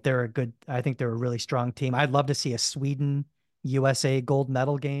 I think they're a really strong team. I'd love to see a Sweden USA gold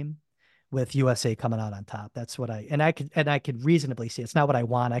medal game with USA coming out on top. That's what I could reasonably see. It's not what I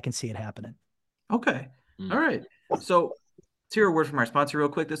want. I can see it happening. Okay. All right. So let's hear a word from our sponsor real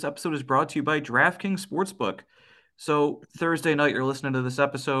quick. This episode is brought to you by DraftKings Sportsbook. So Thursday night, you're listening to this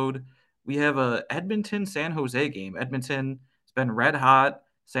episode. We have a Edmonton-San Jose game. Edmonton has been red hot.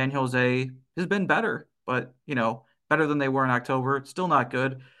 San Jose has been better, but, better than they were in October. It's still not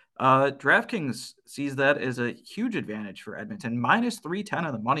good. DraftKings sees that as a huge advantage for Edmonton, minus 310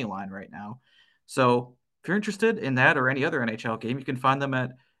 on the money line right now. So if you're interested in that or any other NHL game, you can find them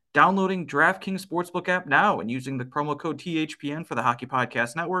at downloading DraftKings Sportsbook app now and using the promo code THPN for the Hockey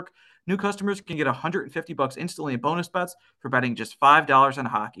Podcast Network. New customers can get $150 instantly in bonus bets for betting just $5 on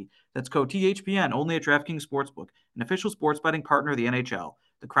hockey. That's code THPN only at DraftKings Sportsbook, an official sports betting partner of the NHL.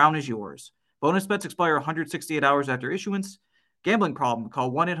 The crown is yours. Bonus bets expire 168 hours after issuance. Gambling problem?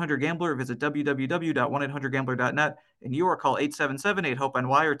 Call 1-800-GAMBLER or visit www.1800gambler.net. In New York, call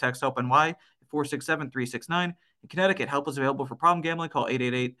 877-8-HOPE-NY or text HOPE-NY at 467-369. In Connecticut, help is available for problem gambling. Call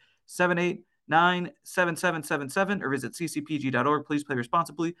 888-789-7777 or visit ccpg.org. Please play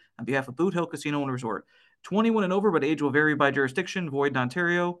responsibly on behalf of Boot Hill Casino and Resort. 21 and over, but age will vary by jurisdiction, void in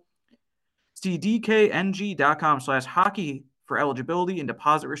Ontario. See dkng.com/hockey for eligibility and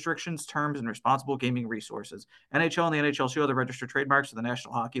deposit restrictions, terms, and responsible gaming resources. NHL and the NHL show are the registered trademarks of the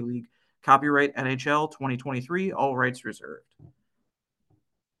National Hockey League. Copyright NHL 2023, all rights reserved.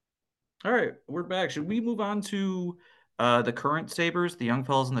 All right, we're back. Should we move on to the current Sabres, the young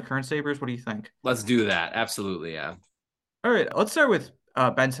fellas in the current Sabres? What do you think? Let's do that. Absolutely, yeah. All right, let's start with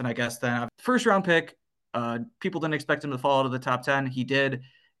Benson, I guess, then. First round pick. People didn't expect him to fall out of the top 10. He did,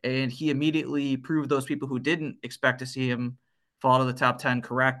 and he immediately proved those people who didn't expect to see him fall out of the top 10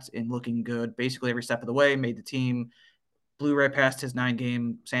 correct and looking good basically every step of the way, made the team, blew right past his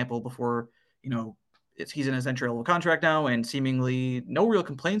 9-game sample before, he's in his entry-level contract now, and seemingly no real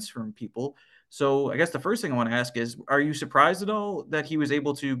complaints from people. So I guess the first thing I want to ask is, are you surprised at all that he was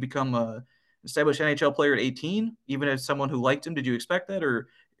able to become a established NHL player at 18, even as someone who liked him? Did you expect that, or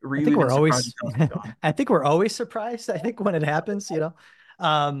were you even surprised? I think we're always surprised. I think when it happens,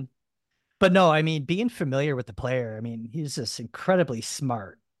 but no, I mean, being familiar with the player, I mean, he's just incredibly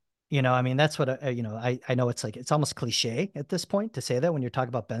smart. I mean, that's what, I know it's almost cliche at this point to say that when you're talking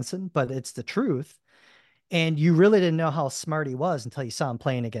about Benson, but it's the truth. And you really didn't know how smart he was until you saw him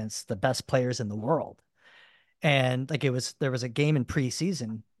playing against the best players in the world. And like, there was a game in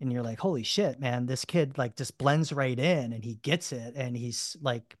preseason and you're like, holy shit, man, this kid like just blends right in and he gets it. And he's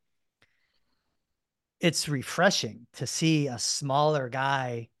like, it's refreshing to see a smaller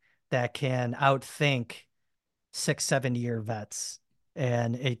guy that can outthink 6-7 year vets.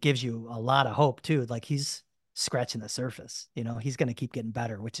 And it gives you a lot of hope too. Like he's scratching the surface, he's going to keep getting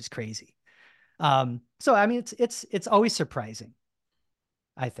better, which is crazy. So, I mean, it's always surprising,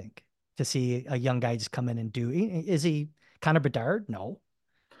 I think, to see a young guy just come in and do. Is he Connor Bedard? No,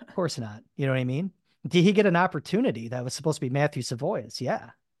 of course not. You know what I mean? Did he get an opportunity that was supposed to be Matthew Savoy's? Yeah,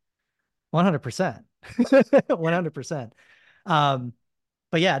 100%, 100%.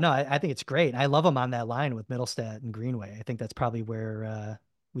 But yeah, no, I think it's great. I love him on that line with Middlestat and Greenway. I think that's probably where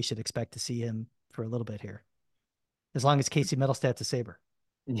we should expect to see him for a little bit here, as long as Casey Middlestat's a Sabre.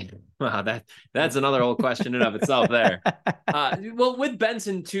 Wow, that's another whole question in of itself there. Well, with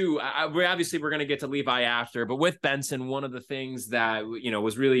Benson too, we're going to get to Levi after, but with Benson, one of the things that,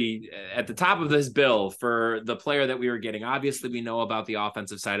 was really at the top of this bill for the player that we were getting, obviously we know about the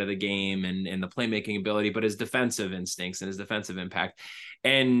offensive side of the game and the playmaking ability, but his defensive instincts and his defensive impact.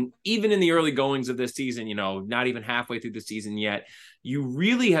 And even in the early goings of this season, not even halfway through the season yet, you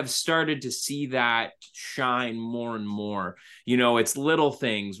really have started to see that shine more and more. It's little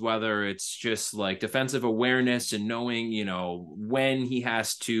things, whether it's just like defensive awareness and knowing, when he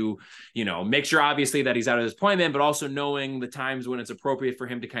has to, make sure obviously that he's out of his deployment, but also knowing the times when it's appropriate for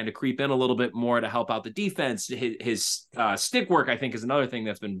him to kind of creep in a little bit more to help out the defense. His stick work, I think, is another thing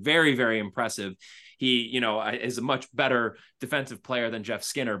that's been very, very impressive. He, is a much better defensive player than Jeff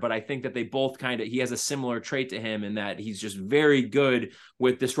Skinner, but I think that they both he has a similar trait to him in that he's just very good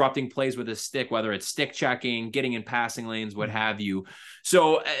with disrupting plays with his stick, whether it's stick checking, getting in passing lanes, what have you.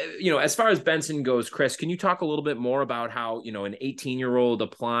 So, as far as Benson goes, Kris, can you talk a little bit more about how, an 18-year-old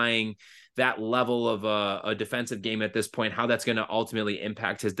applying that level of a defensive game at this point, how that's going to ultimately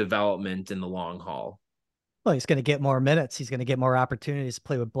impact his development in the long haul? Well, he's going to get more minutes. He's going to get more opportunities to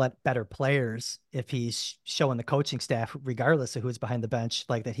play with better players if he's showing the coaching staff, regardless of who's behind the bench,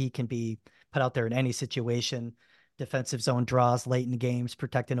 like that he can be put out there in any situation, defensive zone draws late in games,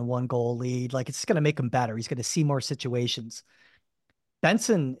 protecting a 1-goal lead. Like it's going to make him better. He's going to see more situations.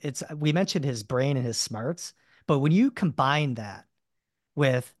 Benson, we mentioned his brain and his smarts, but when you combine that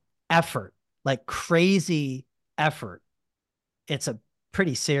with effort, like crazy effort, it's a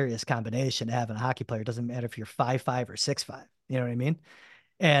pretty serious combination to have in a hockey player. It doesn't matter if you're 5'5" or 6'5", you know what I mean?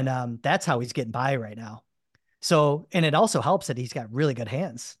 And that's how he's getting by right now. So, and it also helps that he's got really good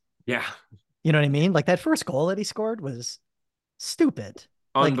hands. Yeah. You know what I mean? Like that first goal that he scored was stupid,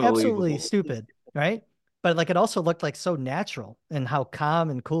 like absolutely stupid. Right. But like, it also looked like so natural and how calm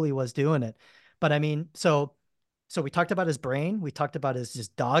and cool he was doing it. But I mean, so we talked about his brain. We talked about his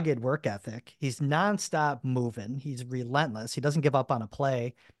just dogged work ethic. He's nonstop moving. He's relentless. He doesn't give up on a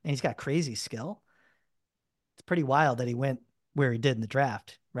play, and he's got crazy skill. It's pretty wild that he went where he did in the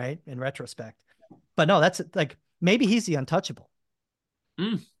draft, right? In retrospect. But no, that's like, maybe he's the untouchable.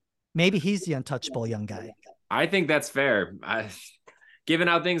 Maybe he's the untouchable young guy. I think that's fair. Given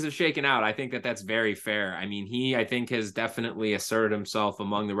how things have shaken out, I think that that's very fair. I mean, I think has definitely asserted himself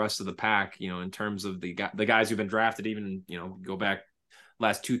among the rest of the pack, in terms of the guys who've been drafted, even, go back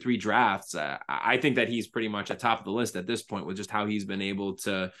last 2-3 drafts. I think that he's pretty much at top of the list at this point with just how he's been able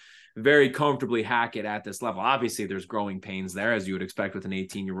to very comfortably hack it at this level. Obviously, there's growing pains there, as you would expect with an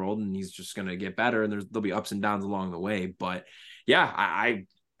 18-year-old, and he's just going to get better, and there'll be ups and downs along the way. But yeah,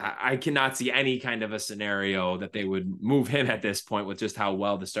 I cannot see any kind of a scenario that they would move him at this point with just how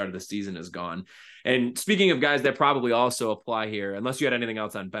well the start of the season has gone. And speaking of guys that probably also apply here, unless you had anything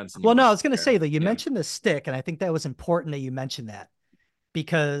else on Benson. Well, no, I was going to say that you mentioned the stick, and I think that was important that you mentioned that,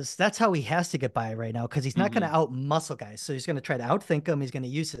 because that's how he has to get by right now, because he's not going to out muscle guys. So he's going to try to outthink them. He's going to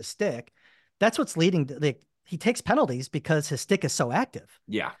use his stick. That's what's leading to, like, he takes penalties because his stick is so active.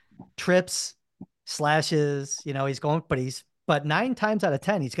 Yeah. Trips, slashes, he's going, but 9 times out of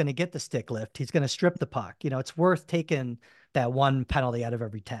 10, he's going to get the stick lift. He's going to strip the puck. It's worth taking that one penalty out of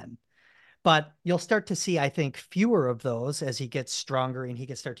every 10. But you'll start to see, I think, fewer of those as he gets stronger and he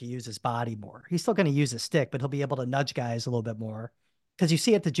can start to use his body more. He's still going to use his stick, but he'll be able to nudge guys a little bit more, because you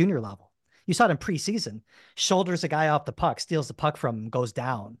see at the junior level. You saw it in preseason. Shoulders a guy off the puck, steals the puck from him, goes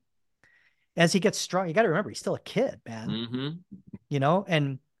down. As he gets strong, you got to remember, he's still a kid, man.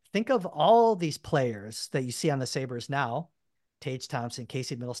 And think of all these players that you see on the Sabres now. Tage Thompson,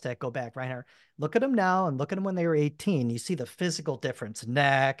 Casey Middlestat, go back, Reinhart. Look at them now and look at them when they were 18. You see the physical difference,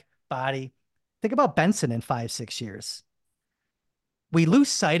 neck, body. Think about Benson in 5-6 years. We lose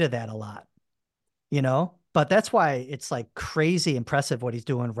sight of that a lot, but that's why it's like crazy impressive what he's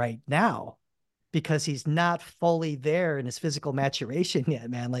doing right now, because he's not fully there in his physical maturation yet,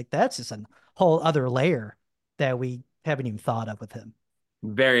 man. Like, that's just a whole other layer that we haven't even thought of with him.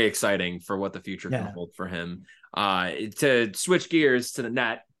 Very exciting for what the future can hold for him. To switch gears to the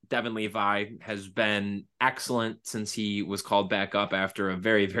net, Devin Levi has been excellent since he was called back up after a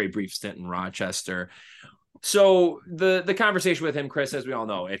very, very brief stint in Rochester. So the conversation with him, Kris, as we all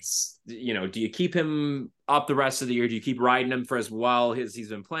know, it's, do you keep him up the rest of the year? Do you keep riding him for as well as he's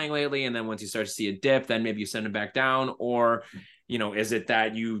been playing lately? And then once you start to see a dip, then maybe you send him back down? Or, is it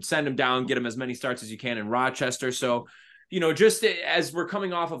that you send him down, get him as many starts as you can in Rochester? So, just as we're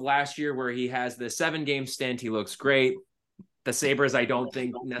coming off of last year where he has the 7-game stint, he looks great. The Sabres, I don't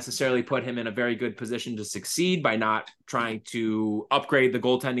think necessarily put him in a very good position to succeed by not trying to upgrade the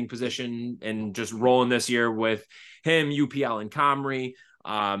goaltending position and just rolling this year with him, UPL, and Comrie.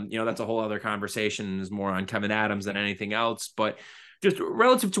 That's a whole other conversation, is more on Kevin Adams than anything else. But just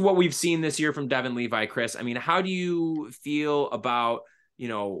relative to what we've seen this year from Devin Levi, Kris, I mean, how do you feel about,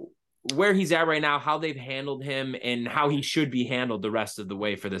 where he's at right now, how they've handled him, and how he should be handled the rest of the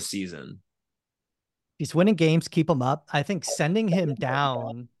way for this season? He's winning games, keep him up. I think sending him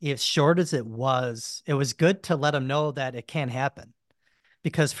down, as short as it was good to let him know that it can happen.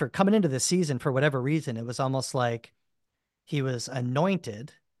 Because for coming into the season, for whatever reason, it was almost like he was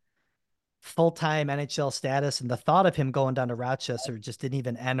anointed full-time NHL status, and the thought of him going down to Rochester just didn't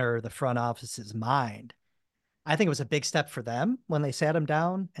even enter the front office's mind. I think it was a big step for them when they sat him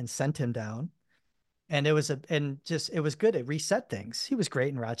down and sent him down. And it was good. It reset things. He was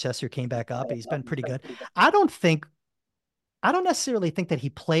great in Rochester, came back up. He's been pretty good. I don't necessarily think that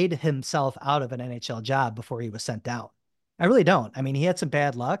he played himself out of an NHL job before he was sent down. I really don't. I mean, he had some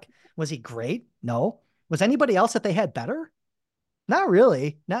bad luck. Was he great? No. Was anybody else that they had better? Not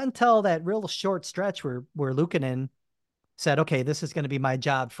really. Not until that real short stretch where Luukkonen said, okay, this is going to be my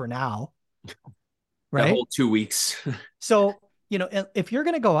job for now. Right. That whole 2 weeks. So, if you're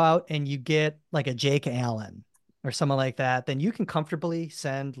going to go out and you get like a Jake Allen or someone like that, then you can comfortably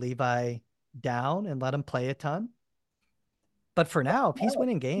send Levi down and let him play a ton. But for now, if he's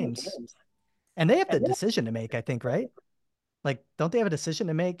winning games, and they have the decision to make, I think, right? Like, don't they have a decision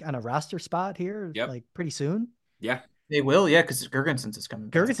to make on a roster spot here? Yep. Like pretty soon? Yeah. They will, yeah, because Girgensons is coming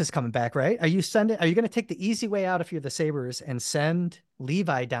back. Girgensons is coming back, right? Are you going to take the easy way out if you're the Sabres and send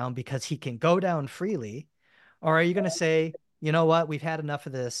Levi down because he can go down freely? Or are you going to say, you know what, we've had enough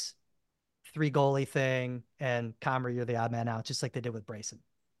of this 3 goalie thing, and Comrie, you're the odd man out, just like they did with Brayson.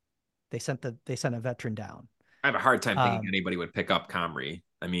 They sent a veteran down. I have a hard time thinking anybody would pick up Comrie.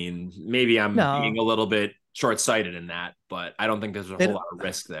 I mean, maybe I'm being a little bit short-sighted in that, but I don't think there's a whole lot of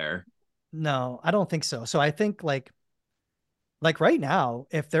risk there. No, I don't think so. So I think like right now,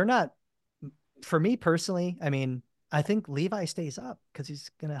 if they're not, for me personally, I mean, I think Levi stays up because he's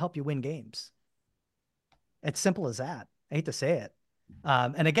going to help you win games. It's simple as that. I hate to say it.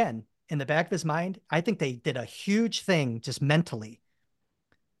 And again, in the back of his mind, I think they did a huge thing just mentally.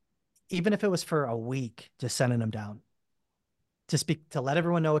 Even if it was for a week, just sending him down. To let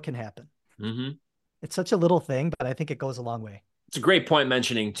everyone know it can happen. Mm-hmm. It's such a little thing, but I think it goes a long way. It's a great point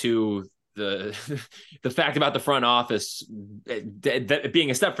mentioning too the fact about the front office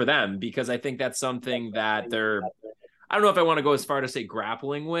being a step for them, because I think that's something that they're, I don't know if I want to go as far to say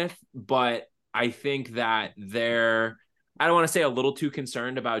grappling with, but I think that I don't want to say a little too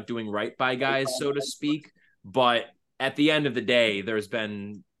concerned about doing right by guys, so to speak, but at the end of the day, there's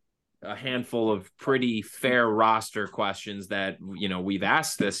been a handful of pretty fair roster questions that, you know, we've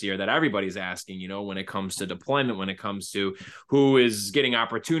asked this year that everybody's asking, you know, when it comes to deployment, when it comes to who is getting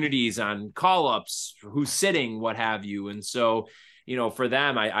opportunities on call-ups, who's sitting, what have you. And so, you know, for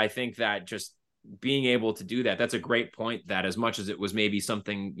them, I think that just being able to do that, that's a great point, that as much as it was maybe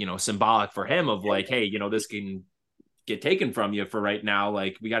something, you know, symbolic for him of like, hey, you know, this can get taken from you for right now,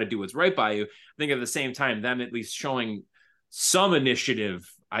 like we got to do what's right by you. I think at the same time, them at least showing some initiative,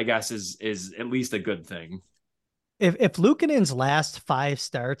 I guess, is at least a good thing. If Luukkonen's last 5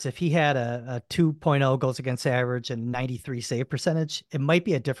 starts, if he had a 2.0 goals against average and 93 save percentage, it might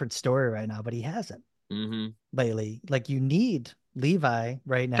be a different story right now, but he hasn't lately. Like, you need Levi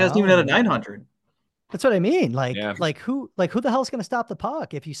right now. He hasn't even had a 900. That's what I mean. Like who the hell is going to stop the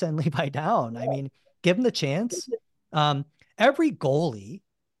puck if you send Levi down? I mean, give him the chance. Every goalie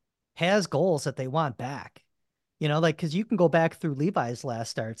has goals that they want back. You know, like, because you can go back through Levi's last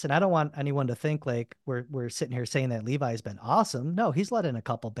starts, and I don't want anyone to think like we're sitting here saying that Levi's been awesome. No, he's let in a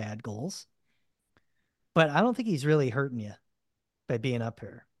couple bad goals, but I don't think he's really hurting you by being up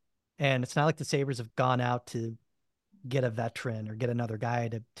here. And it's not like the Sabres have gone out to get a veteran or get another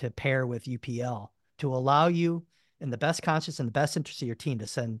guy to pair with UPL to allow you, in the best conscience and the best interest of your team, to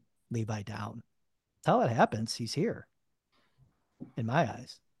send Levi down. That's how it happens. He's here, in my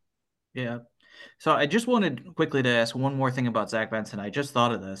eyes. Yeah. So I just wanted quickly to ask one more thing about Zach Benson. I just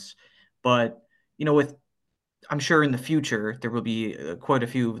thought of this, but you know, I'm sure in the future there will be quite a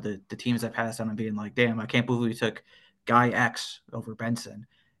few of the teams that pass on and being like, "Damn, I can't believe we took guy X over Benson."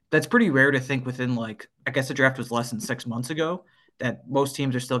 That's pretty rare to think within, like, I guess the draft was less than 6 months ago. That most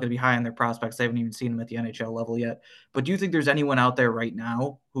teams are still going to be high on their prospects. They haven't even seen them at the NHL level yet. But do you think there's anyone out there right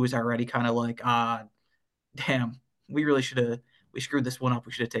now who is already kind of like, damn, we screwed this one up.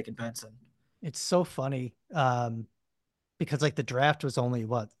 We should have taken Benson. It's so funny. Because like the draft was only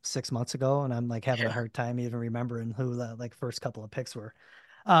 6 months ago, and I'm like having a hard time even remembering who the like first couple of picks were.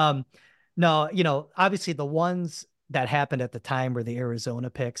 No, you know, obviously the ones that happened at the time were the Arizona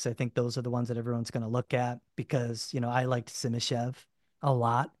picks. I think those are the ones that everyone's going to look at because, you know, I liked Simishev a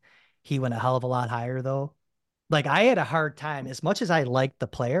lot. He went a hell of a lot higher though. Like, I had a hard time, as much as I liked the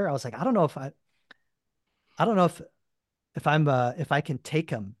player. I was like, I don't know if I can take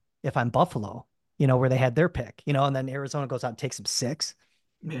him if I'm Buffalo, you know, where they had their pick, you know, and then Arizona goes out and takes him 6.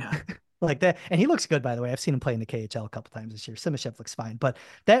 Yeah. Like that. And he looks good, by the way. I've seen him play in the KHL a couple times this year. Simishev looks fine, but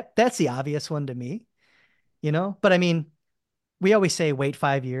that's the obvious one to me, you know. But I mean, we always say wait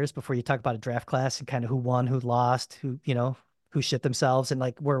 5 years before you talk about a draft class and kind of who won, who lost, who, you know, who shit themselves. And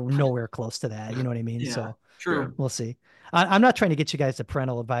like, we're nowhere close to that. You know what I mean? Yeah, so true. We'll see. I'm not trying to get you guys a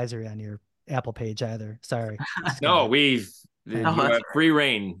parental advisory on your Apple page either. Sorry. No, you have free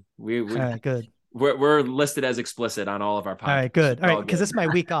reign. We all right, good. We're listed as explicit on all of our podcasts. All right, good. All right, because it's my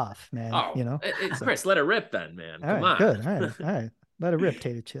week off, man. Oh, you know, Chris, let it rip then, man. Come on. Good. All right. Let it rip,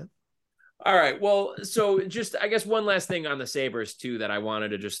 Tater Chip. All right. Well, so just, I guess, one last thing on the Sabres too that I wanted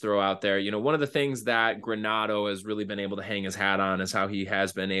to just throw out there. You know, one of the things that Granato has really been able to hang his hat on is how he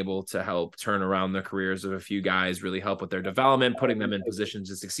has been able to help turn around the careers of a few guys, really help with their development, putting them in positions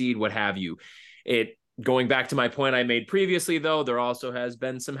to succeed, what have you. Going back to my point I made previously, though, there also has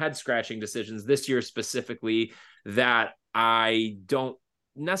been some head-scratching decisions this year specifically that I don't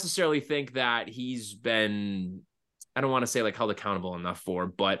necessarily think that he's been, I don't want to say like held accountable enough for,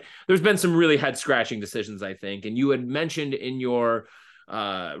 but there's been some really head-scratching decisions, I think. And you had mentioned in your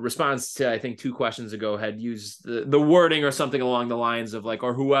response to, I think, 2 questions ago, had used the wording or something along the lines of like,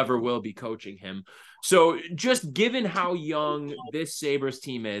 or whoever will be coaching him. So just given how young this Sabres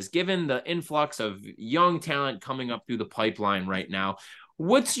team is, given the influx of young talent coming up through the pipeline right now,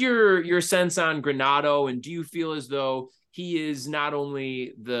 what's your sense on Granato? And do you feel as though he is not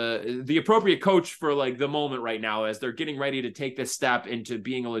only the appropriate coach for like the moment right now, as they're getting ready to take this step into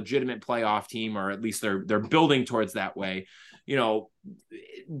being a legitimate playoff team, or at least they're building towards that way, you know,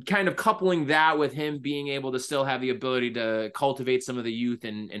 kind of coupling that with him being able to still have the ability to cultivate some of the youth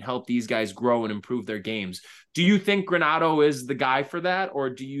and help these guys grow and improve their games. Do you think Granato is the guy for that? Or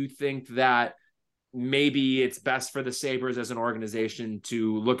do you think that maybe it's best for the Sabres as an organization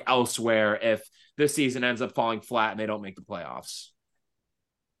to look elsewhere if this season ends up falling flat and they don't make the playoffs?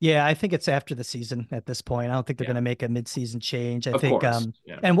 Yeah, I think it's after the season at this point. I don't think they're going to make a mid-season change. I think,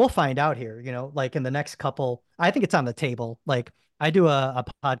 and we'll find out here, you know, like in the next couple, I think it's on the table. Like, I do a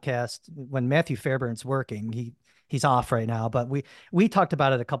podcast when Matthew Fairburn's working. He's off right now, but we talked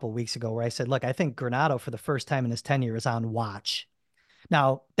about it a couple of weeks ago where I said, look, I think Granato for the first time in his tenure is on watch.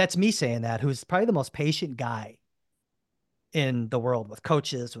 Now, that's me saying that, who's probably the most patient guy in the world with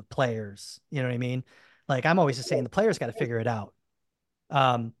coaches, with players. You know what I mean? Like I'm always just saying the players got to figure it out.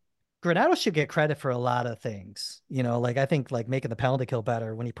 Granato should get credit for a lot of things. Like I think like making the penalty kill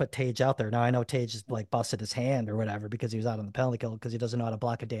better when he put Tage out there. Now I know Tage just like busted his hand or whatever because he was out on the penalty kill because he doesn't know how to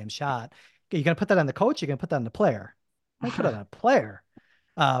block a damn shot. You're gonna put that on the coach. You're gonna put that on the player. Might put it on a player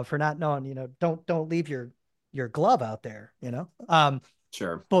for not knowing. Don't leave your glove out there.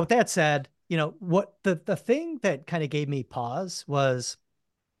 Sure. But with that said, what the thing that kind of gave me pause was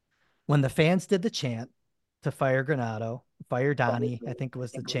when the fans did the chant to fire Granato, fire Donnie, I think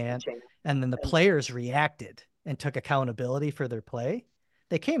was the chant, and then the players reacted and took accountability for their play.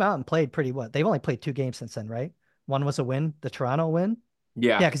 They came out and played pretty well. They've only played 2 games since then, right? One was a win, the Toronto win.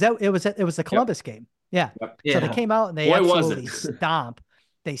 Yeah. Yeah, because it was the Columbus game. Yeah. Yep. So they came out and they Boy, absolutely stomped.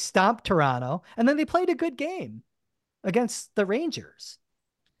 They stomped Toronto, and then they played a good game against the Rangers.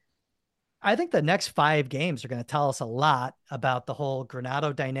 I think the next 5 games are going to tell us a lot about the whole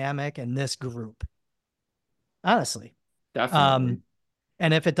Granato dynamic and this group. Honestly. Definitely.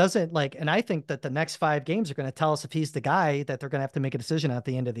 And if it doesn't and I think that the next 5 games are going to tell us if he's the guy that they're going to have to make a decision at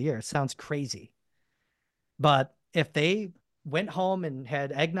the end of the year. It sounds crazy. But if they went home and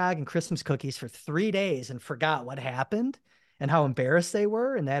had eggnog and Christmas cookies for 3 days and forgot what happened and how embarrassed they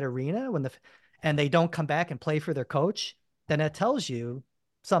were in that arena and they don't come back and play for their coach, then it tells you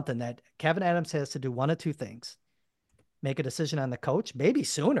something that Kevin Adams has to do one of 2 things. Make a decision on the coach, maybe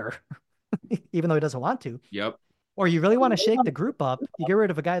sooner, even though he doesn't want to. Yep. Or you really want to shake the group up, you get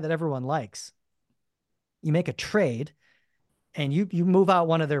rid of a guy that everyone likes. You make a trade and you move out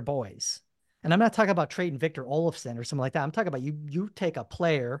one of their boys. And I'm not talking about trading Victor Olofsson or something like that. I'm talking about you take a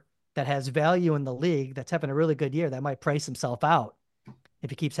player that has value in the league that's having a really good year that might price himself out if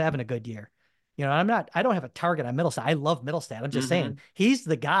he keeps having a good year. I don't have a target on Middlestat. I love Middlestat. I'm just saying he's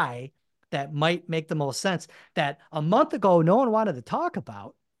the guy that might make the most sense that a month ago no one wanted to talk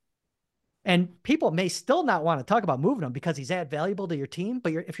about. And people may still not want to talk about moving him because he's that valuable to your team.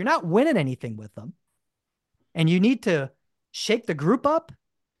 But if you're not winning anything with them and you need to shake the group up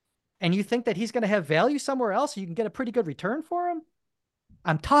and you think that he's going to have value somewhere else, you can get a pretty good return for him.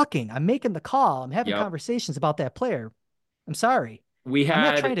 I'm making the call. I'm having conversations about that player. I'm sorry. I'm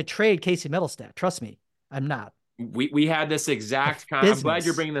not trying to trade Casey Middlestat. Trust me. I'm not. We had this exact I'm glad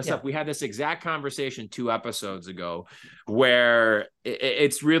you're bringing this up. We had this exact conversation 2 episodes ago where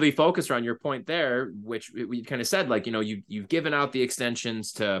it's really focused around your point there, which we kind of said, you've given out the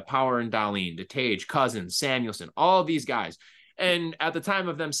extensions to Power and Dahlin, to Tage, Cousins, Samuelson, all these guys. And at the time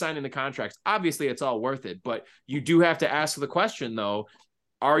of them signing the contracts, obviously it's all worth it, but you do have to ask the question though,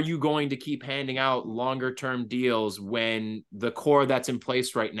 are you going to keep handing out longer term deals when the core that's in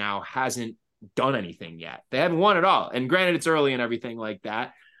place right now hasn't done anything yet? They haven't won at all. And granted, it's early and everything like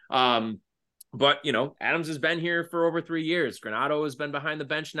that. But Adams has been here for over 3 years. Granato has been behind the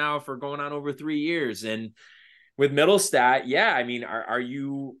bench now for going on over 3 years. And with Middlestat, are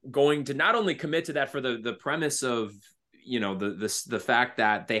you going to not only commit to that for the premise of, the fact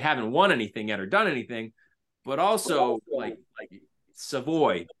that they haven't won anything yet or done anything, but also like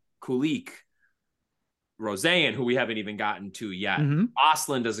Savoy, Kulik, Roseanne, who we haven't even gotten to yet.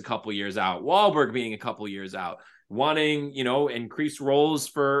 Osland is a couple years out. Wahlberg being a couple years out. Wanting, increased roles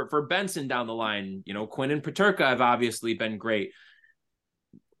for Benson down the line. Quinn and Peterka have obviously been great.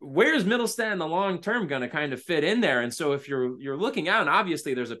 Where's Middlestat in the long term going to kind of fit in there? And so if you're looking out, and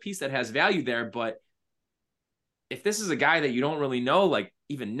obviously there's a piece that has value there, but if this is a guy that you don't really know,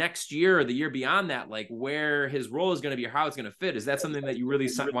 even next year or the year beyond that, where his role is going to be or how it's going to fit, is that something that you really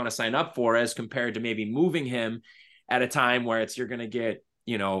want to sign up for as compared to maybe moving him at a time where you're going to get,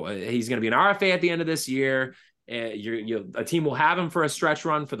 he's going to be an RFA at the end of this year. A team will have him for a stretch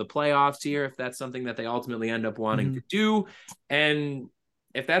run for the playoffs here, if that's something that they ultimately end up wanting to do. And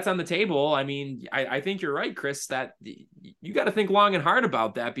if that's on the table, I think you're right, Kris, that you got to think long and hard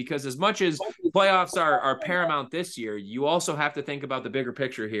about that, because as much as playoffs are paramount this year, you also have to think about the bigger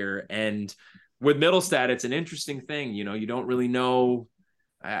picture here. And with Middlestat, it's an interesting thing. You don't really know,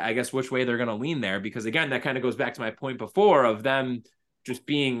 I guess, which way they're going to lean there, because again, that kind of goes back to my point before of them just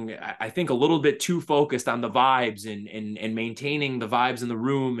being, I think, a little bit too focused on the vibes and maintaining the vibes in the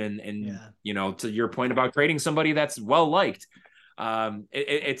room. And to your point about trading somebody that's well liked. They're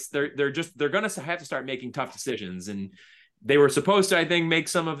going to have to start making tough decisions, and they were supposed to, I think, make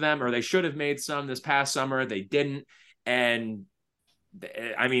some of them, or they should have made some this past summer. They didn't. And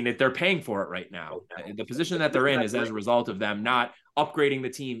they're paying for it right now. The position that they're in is as a result of them not upgrading the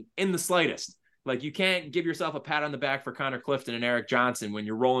team in the slightest. Like, you can't give yourself a pat on the back for Connor Clifton and Eric Johnson when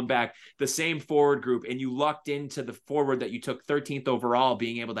you're rolling back the same forward group and you lucked into the forward that you took 13th overall,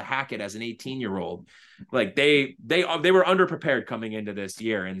 being able to hack it as an 18-year-old. Like, they were underprepared coming into this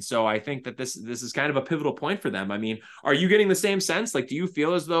year, and so I think that this is kind of a pivotal point for them. I mean, are you getting the same sense? Like, do you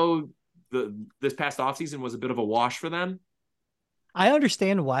feel as though this past offseason was a bit of a wash for them? I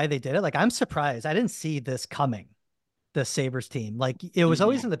understand why they did it. Like, I'm surprised. I didn't see this coming, the Sabres team. Like, it was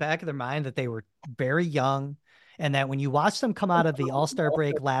always in the back of their mind that they were very young, and that when you watch them come out of the All-Star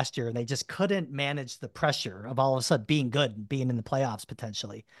break last year, they just couldn't manage the pressure of all of a sudden being good and being in the playoffs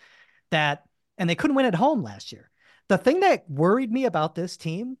potentially. And they couldn't win at home last year. The thing that worried me about this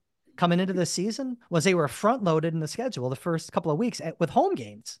team coming into the season was they were front loaded in the schedule the first couple of weeks with home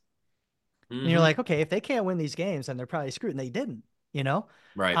games. And you're like, okay, if they can't win these games, then they're probably screwed. And they didn't,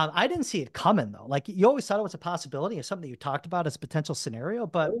 Right. I didn't see it coming though. Like, you always thought it was a possibility of something you talked about as a potential scenario,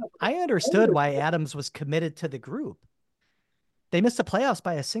 but I understood why Adams was committed to the group. They missed the playoffs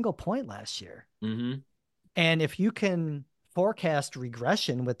by a single point last year. And if you can forecast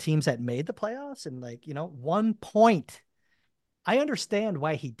regression with teams that made the playoffs and 1 point, I understand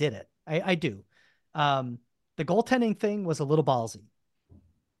why he did it. I do. The goaltending thing was a little ballsy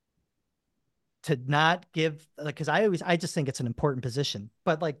to not give, because I just think it's an important position,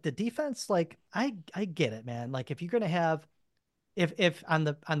 but like the defense, like I get it, man. Like, if you're going to have, if on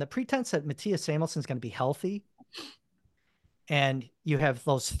the pretense that Matthias Samuelson's going to be healthy, and you have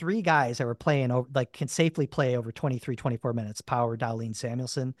those three guys that were playing over, like, can safely play over 23, 24 minutes, Power, Dahlin,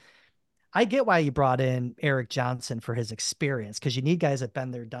 Samuelson. I get why you brought in Eric Johnson for his experience, because you need guys that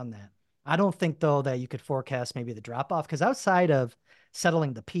been there, done that. I don't think, though, that you could forecast maybe the drop off, because outside of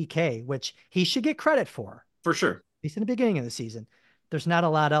settling the PK, which he should get credit for sure, at least in the beginning of the season, there's not a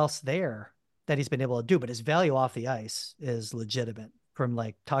lot else there that he's been able to do. But his value off the ice is legitimate, from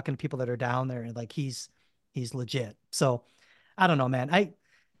like talking to people that are down there, and like he's legit. So I don't know, man.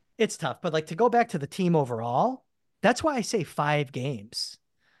 It's tough, but like, to go back to the team overall, that's why I say 5 games.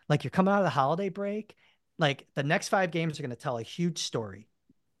 Like, you're coming out of the holiday break, like the next 5 games are going to tell a huge story,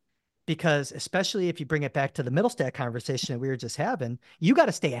 because especially if you bring it back to the Middlestat conversation that we were just having, you got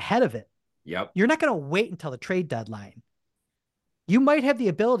to stay ahead of it. Yep. You're not going to wait until the trade deadline. You might have the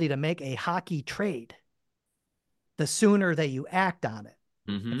ability to make a hockey trade the sooner that you act on it.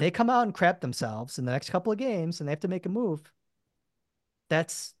 If they come out and crap themselves in the next couple of games and they have to make a move,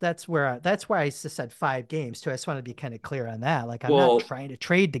 that's why I just said 5 games too. I just want to be kind of clear on that. Like, I'm not trying to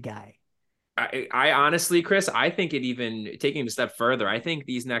trade the guy. I honestly, Kris, I think it, even taking it a step further, I think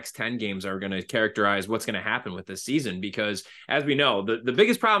these next 10 games are going to characterize what's going to happen with this season, because as we know, the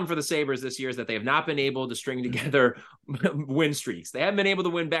biggest problem for the Sabres this year is that they have not been able to string together win streaks. They haven't been able to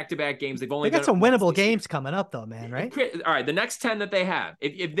win back-to-back games. They got some winnable games coming up though, man, right? All right, the next 10 that they have,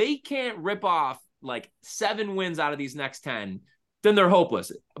 if they can't rip off like 7 wins out of these next 10, then they're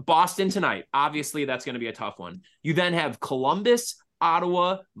hopeless. Boston tonight, obviously that's going to be a tough one. You then have Columbus,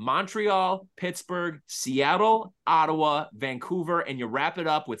 Ottawa, Montreal, Pittsburgh, Seattle, Ottawa, Vancouver, and you wrap it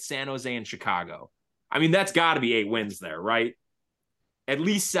up with San Jose and Chicago. I mean, that's got to be 8 wins there, right? At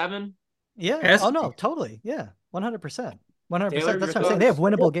least 7? Yeah. Oh, no, totally. Yeah, 100%. 100%. Taylor, that's what I'm saying. They have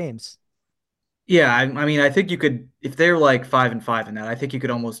winnable games. Yeah, I mean, I think you could, if they're like 5-5 in that, I think you could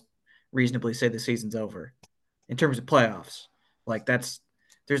almost reasonably say the season's over in terms of playoffs. Like,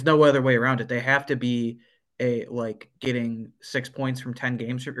 there's no other way around it. They have to be getting 6 points from 10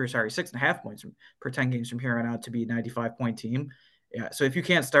 games, or sorry, 6.5 points per 10 games from here on out to be a 95-point team. Yeah. So if you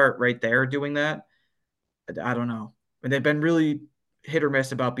can't start right there doing that, I don't know. And they've been really hit or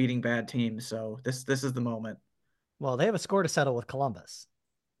miss about beating bad teams. So this is the moment. Well, they have a score to settle with Columbus.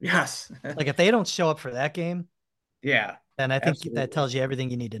 Yes. Like, if they don't show up for that game, yeah, then I think that tells you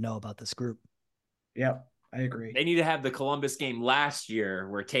everything you need to know about this group. Yep. I agree. They need to have the Columbus game last year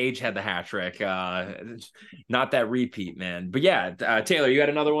where Tage had the hat trick. Not that repeat, man. But yeah, Taylor, you had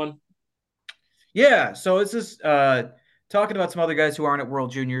another one? Yeah. So it's just talking about some other guys who aren't at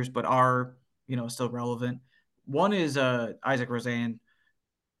World Juniors but are, still relevant. One is Isaac Rosen.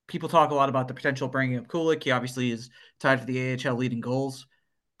 People talk a lot about the potential bringing up Kulik. He obviously is tied for the AHL leading goals.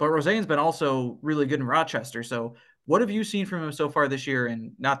 But Rosen's been also really good in Rochester. So what have you seen from him so far this year?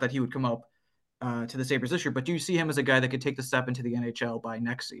 And not that he would come up to the Sabres this year, but do you see him as a guy that could take the step into the NHL by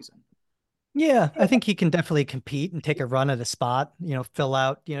next season? Yeah, I think he can definitely compete and take a run at a spot, fill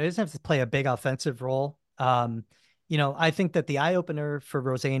out, he doesn't have to play a big offensive role. I think that the eye opener for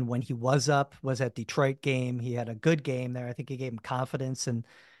Rosen when he was up was at Detroit game. He had a good game there. I think he gave him confidence, and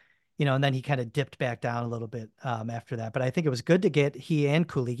then he kind of dipped back down a little bit after that. But I think it was good to get he and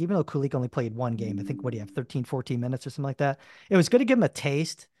Kulik, even though Kulik only played 1 game. I think, what do you have, 13, 14 minutes or something like that. It was good to give him a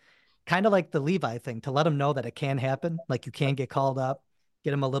taste kind of like the Levi thing, to let him know that it can happen. Like you can get called up,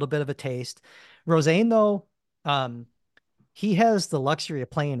 get him a little bit of a taste. Rosane, though, um, he has the luxury of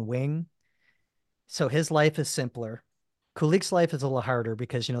playing wing, so his life is simpler. Kulik's life is a little harder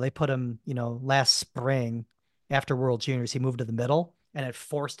because, they put him, last spring after World Juniors, he moved to the middle and it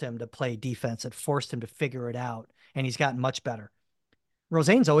forced him to play defense. It forced him to figure it out, and he's gotten much better.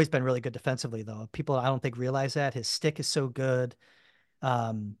 Rosane's always been really good defensively, though. People, I don't think, realize that. His stick is so good.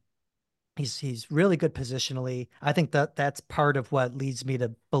 Um, he's really good positionally. I think that's part of what leads me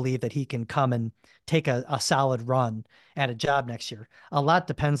to believe that he can come and take a solid run at a job next year. A lot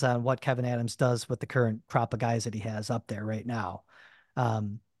depends on what Kevin Adams does with the current crop of guys that he has up there right now.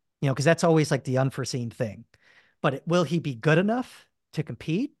 Because that's always like the unforeseen thing. But will he be good enough to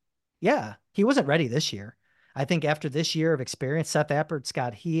compete? Yeah, he wasn't ready this year. I think after this year of experience, Seth Appert's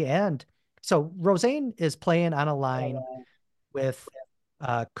got so Rosane is playing on a line with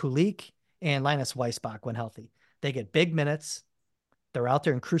Kulik and Linus Weissbach when healthy. They get big minutes. They're out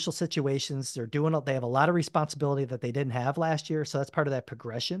there in crucial situations. They have a lot of responsibility that they didn't have last year. So that's part of that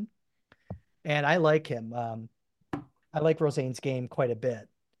progression. And I like him. I like Rosane's game quite a bit.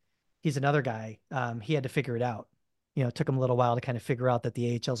 He's another guy. He had to figure it out. It took him a little while to kind of figure out that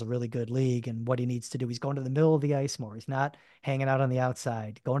the AHL is a really good league and what he needs to do. He's going to the middle of the ice more. He's not hanging out on the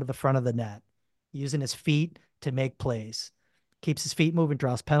outside, going to the front of the net, using his feet to make plays, keeps his feet moving,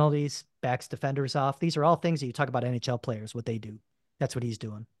 draws penalties, backs defenders off. These are all things that you talk about NHL players, what they do. That's what he's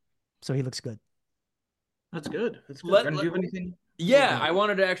doing. So he looks good. That's good. That's good. Brendan, do you have anything? Yeah, I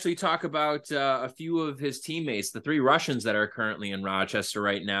wanted to actually talk about a few of his teammates, the three Russians that are currently in Rochester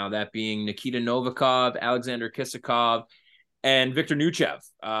right now, that being Nikita Novikov, Alexander Kisakov, and Victor Nuchev.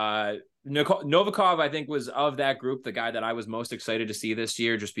 Novikov, I think, was of that group the guy that I was most excited to see this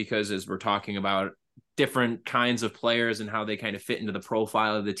year, just because as we're talking about different kinds of players and how they kind of fit into the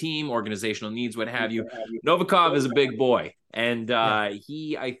profile of the team, organizational needs, what have you. Novikov is a big boy. And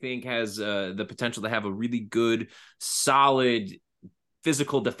he, I think, has the potential to have a really good, solid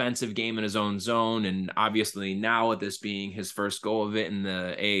physical defensive game in his own zone. And obviously now with this being his first go of it in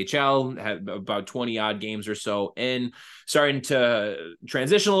the AHL, had about 20 odd games or so in, starting to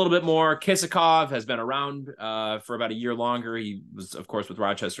transition a little bit more. Kisakov has been around for about a year longer. He was, of course, with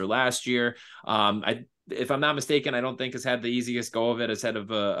Rochester last year. If I'm not mistaken, I don't think has had the easiest go of it. Has had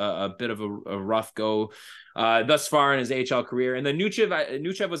a bit of a rough go thus far in his AHL career. And then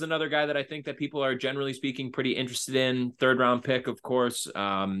Nuchev was another guy that I think that people are generally speaking pretty interested in. Third round pick, of course,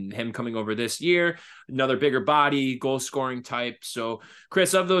 him coming over this year, another bigger body, goal scoring type. So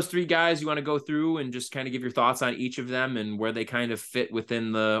Kris, of those three guys, you want to go through and just kind of give your thoughts on each of them and where they kind of fit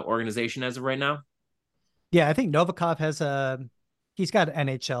within the organization as of right now? Yeah, I think Novikov he's got an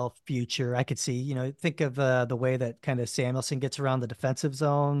NHL future. I could see, think of the way that kind of Samuelson gets around the defensive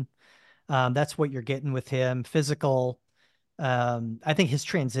zone. That's what you're getting with him. Physical. I think his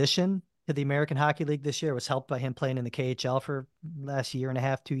transition to the American Hockey League this year was helped by him playing in the KHL for last year and a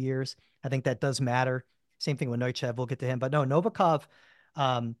half, 2 years. I think that does matter. Same thing with Neuchev. We'll get to him, but no, Novikov,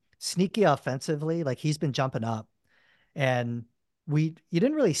 sneaky offensively, like he's been jumping up, and you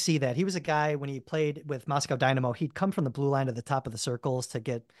didn't really see that. He was a guy when he played with Moscow Dynamo, he'd come from the blue line to the top of the circles to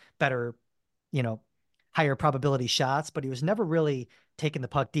get better, higher probability shots, but he was never really taking the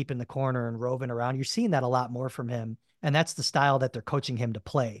puck deep in the corner and roving around. You're seeing that a lot more from him. And that's the style that they're coaching him to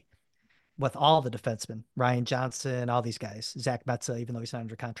play with all the defensemen, Ryan Johnson, all these guys, Zach Metza, even though he's not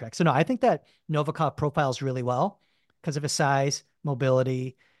under contract. So no, I think that Novikov profiles really well because of his size,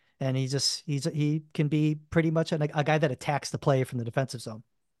 mobility, and he can be pretty much a guy that attacks the play from the defensive zone.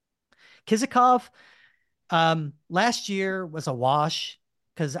 Kisakov, last year was a wash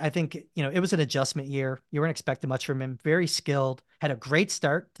because I think, it was an adjustment year. You weren't expecting much from him. Very skilled, had a great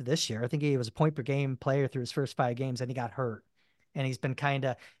start to this year. I think he was a point per game player through his first 5 games, and he got hurt. And he's been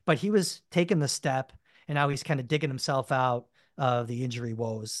but he was taking the step, and now he's kind of digging himself out of the injury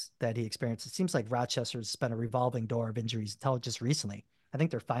woes that he experienced. It seems like Rochester's been a revolving door of injuries until just recently. I think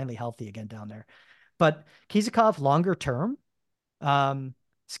they're finally healthy again down there. But Kisakov, longer term,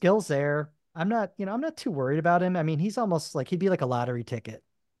 skills there. I'm not too worried about him. I mean, he's almost like he'd be like a lottery ticket,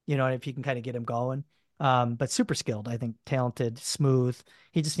 if you can kind of get him going. But super skilled, I think, talented, smooth.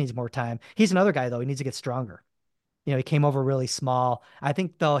 He just needs more time. He's another guy, though. He needs to get stronger. He came over really small. I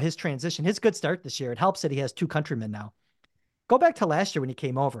think, though, his transition, his good start this year, it helps that he has 2 countrymen now. Go back to last year when he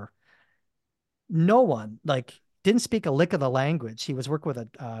came over. No one didn't speak a lick of the language. He was working with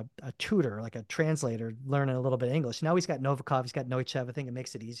a tutor, like a translator, learning a little bit of English. Now he's got Novikov, he's got Neuchev. I think it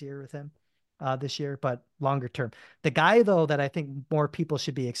makes it easier with him this year, but longer term. The guy, though, that I think more people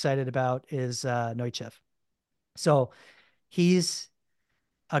should be excited about is Neuchev. So he's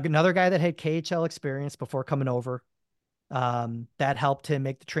Another guy that had KHL experience before coming over. That helped him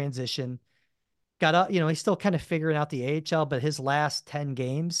make the transition. Got up, he's still kind of figuring out the AHL, but his last 10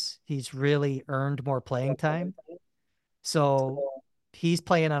 games, he's really earned more playing time. So he's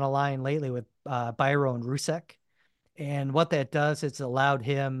playing on a line lately with Byro and Rusek. And what that does, it's allowed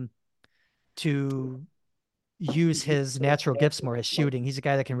him to use his natural gifts more, his shooting. He's a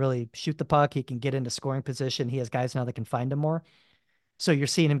guy that can really shoot the puck. He can get into scoring position. He has guys now that can find him more. So you're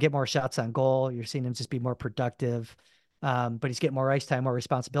seeing him get more shots on goal. You're seeing him just be more productive. But he's getting more ice time, more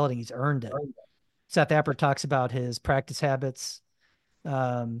responsibility. He's earned it. Seth Appert talks about his practice habits.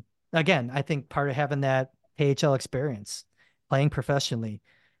 Um, Again, I think part of having that KHL experience, playing professionally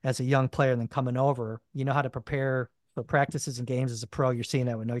as a young player and then coming over, you know how to prepare for practices and games as a pro. You're seeing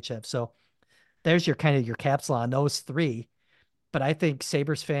that with Neuchev. So there's your kind of your capsule on those three. But I think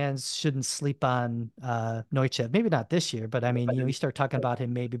Sabres fans shouldn't sleep on Neuchev. Maybe not this year, but I mean, you start talking about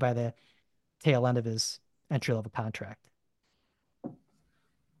him maybe by the tail end of his entry-level contract.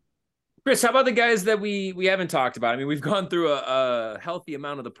 Kris, how about the guys that we haven't talked about? I mean, we've gone through a healthy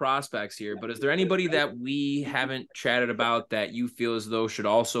amount of the prospects here, but is there anybody that we haven't chatted about that you feel as though should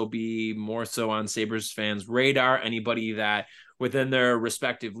also be more so on Sabres fans' radar? Anybody that within their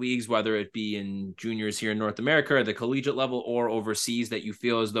respective leagues, whether it be in juniors here in North America or the collegiate level or overseas, that you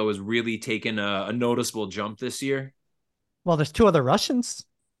feel as though has really taken a noticeable jump this year? Well, there's two other Russians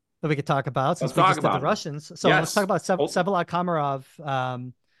that we could talk about since we just did the Russians. So let's talk about Vsevolod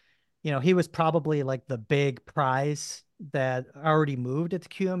Komarov. He was probably like the big prize that already moved at the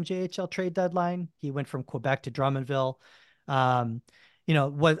QMJHL trade deadline. He went from Quebec to Drummondville.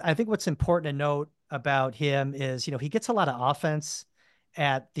 What I think what's important to note about him is, he gets a lot of offense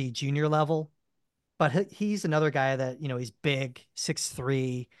at the junior level, but he's another guy that, he's big,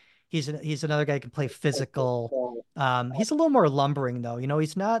 6'3". He's another guy who can play physical. He's a little more lumbering though.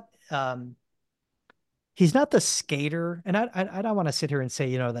 He's not the skater, and I don't want to sit here and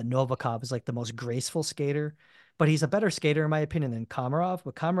say, that Novikov is like the most graceful skater, but he's a better skater in my opinion than Komarov.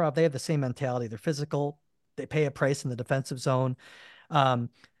 With Komarov, they have the same mentality. They're physical. They pay a price in the defensive zone.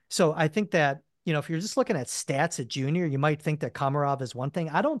 So I think that, if you're just looking at stats at junior, you might think that Komarov is one thing.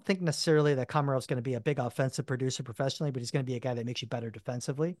 I don't think necessarily that Komarov's going to be a big offensive producer professionally, but he's going to be a guy that makes you better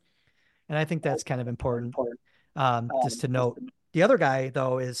defensively. And I think that's kind of important just to note. The other guy,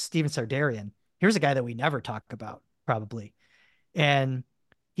 though, is Steven Sardarian. Here's a guy that we never talk about, probably. And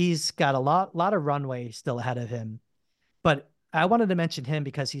he's got a lot of runway still ahead of him. But I wanted to mention him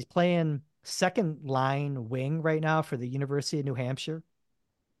because he's playing second line wing right now for the University of New Hampshire.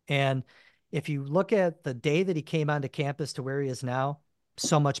 And if you look at the day that he came onto campus to where he is now,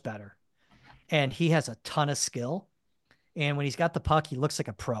 so much better. And he has a ton of skill. And when he's got the puck, he looks like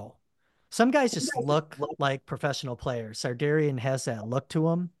a pro. Some guys just look like professional players. Sardarian has that look to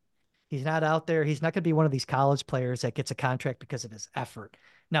him. He's not out there. He's not going to be one of these college players that gets a contract because of his effort.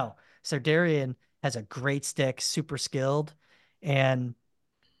 No, Sardarian has a great stick, super skilled. And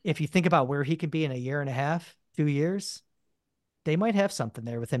if you think about where he can be in a year and a half, 2 years, they might have something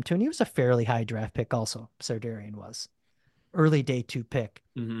there with him too. And he was a fairly high draft pick also. Sardarian was early day 2 pick.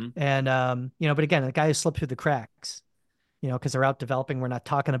 Mm-hmm. And, but again, the guy who slipped through the cracks, because they're out developing. We're not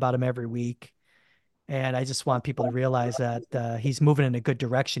talking about him every week. And I just want people to realize that he's moving in a good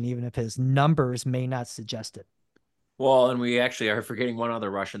direction, even if his numbers may not suggest it. Well, and we actually are forgetting one other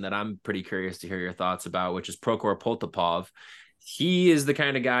Russian that I'm pretty curious to hear your thoughts about, which is Prokhor Poltapov. He is the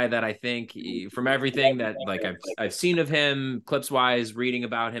kind of guy that I think, from everything that I've seen of him, clips wise, reading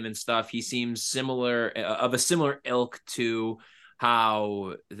about him and stuff, he seems of a similar ilk to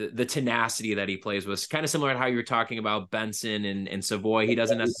how the tenacity that he plays was kind of similar to how you were talking about Benson and Savoy. He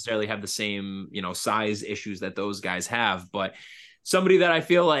doesn't necessarily have the same, size issues that those guys have, but somebody that I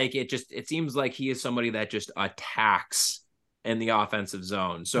feel like it seems like he is somebody that just attacks in the offensive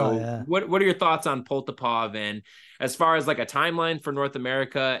zone. So what are your thoughts on Poltapov, and as far as like a timeline for North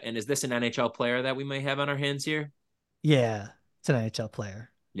America, and is this an NHL player that we may have on our hands here? Yeah, it's an NHL player.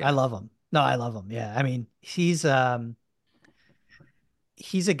 Yeah. I love him. No, I love him. Yeah. I mean, he's a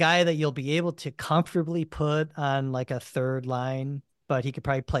guy that you'll be able to comfortably put on like a third line, but he could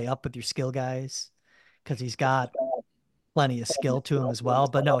probably play up with your skill guys because he's got plenty of skill to him as well.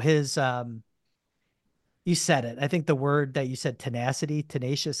 But no, his, you said it. I think the word that you said, tenacity,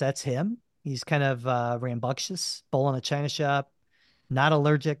 tenacious, that's him. He's kind of rambunctious, bull in a china shop, not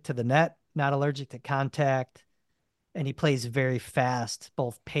allergic to the net, not allergic to contact. And he plays very fast,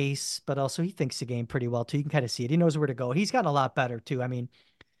 both pace, but also he thinks the game pretty well too. You can kind of see it. He knows where to go. He's gotten a lot better too. I mean,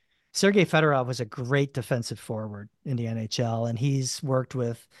 Sergei Fedorov was a great defensive forward in the NHL, and he's worked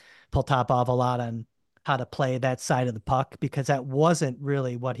with Poltapov a lot on how to play that side of the puck because that wasn't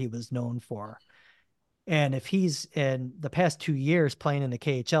really what he was known for. And if he's in the past 2 years playing in the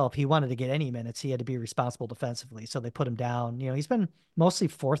KHL, if he wanted to get any minutes, he had to be responsible defensively. So they put him down. You know, he's been mostly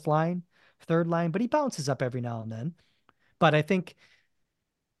fourth line, third line, but he bounces up every now and then. But I think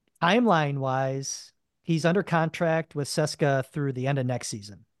timeline wise, he's under contract with Seska through the end of next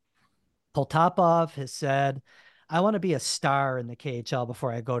season. Poltapov has said, I want to be a star in the KHL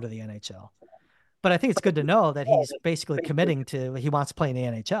before I go to the NHL. But I think it's good to know that he's basically committing to he wants to play in the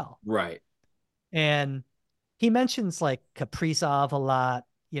NHL. Right. And he mentions like Kaprizov a lot.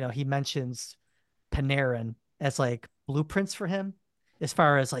 You know, he mentions Panarin as like blueprints for him as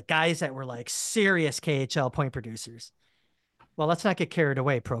far as like guys that were like serious KHL point producers. Well, let's not get carried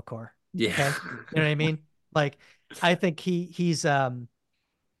away, Procore. Yeah. Okay? You know what I mean? Like, I think he's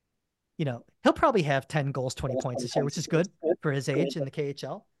you know, he'll probably have 10 goals, 20 points this year, which is good for his age in the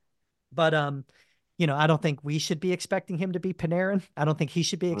KHL. But you know, I don't think we should be expecting him to be Panarin. I don't think he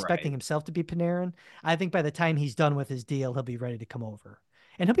should be expecting himself to be Panarin. I think by the time he's done with his deal, he'll be ready to come over.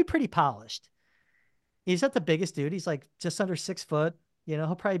 And he'll be pretty polished. He's not the biggest dude. He's like just under 6 foot. You know,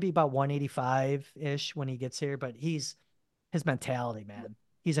 he'll probably be about 185-ish when he gets here, but his mentality, man.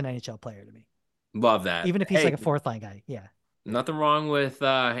 He's an NHL player to me. Love that. Even if he's like a fourth line guy. Yeah. Nothing wrong with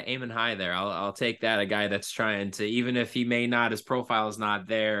aiming high there. I'll take that. A guy that's trying to, even if he may not, his profile is not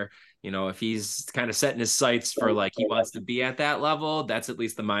there, you know, if he's kind of setting his sights for like he wants to be at that level, that's at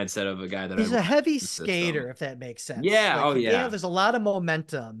least the mindset of a guy that he's a heavy skater, if that makes sense. Yeah. Like, yeah. There's a lot of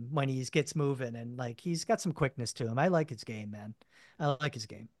momentum when he gets moving, and like he's got some quickness to him. I like his game, man. I like his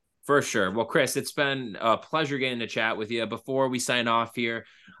game. For sure. Well, Kris, it's been a pleasure getting to chat with you. Before we sign off here,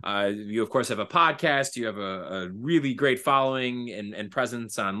 you, of course, have a podcast. You have a really great following and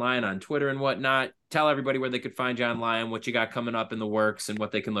presence online on Twitter and whatnot. Tell everybody where they could find you online, what you got coming up in the works, and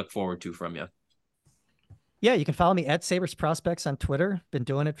what they can look forward to from you. Yeah, you can follow me at Sabres Prospects on Twitter. Been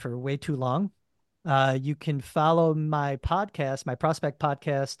doing it for way too long. You can follow my podcast, my prospect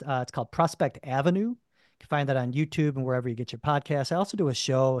podcast. It's called Prospect Avenue. You can find that on YouTube and wherever you get your podcasts. I also do a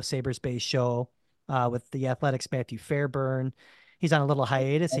show, a Sabres-based show with the Athletics' Matthew Fairburn. He's on a little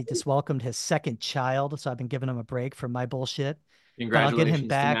hiatus. He just welcomed his second child, so I've been giving him a break from my bullshit. Congratulations. But I'll get him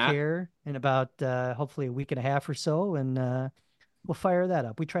back here in about hopefully a week and a half or so, and we'll fire that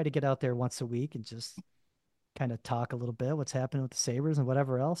up. We try to get out there once a week and just kind of talk a little bit what's happening with the Sabres and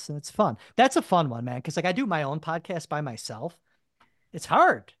whatever else, and it's fun. That's a fun one, man, because like I do my own podcast by myself. It's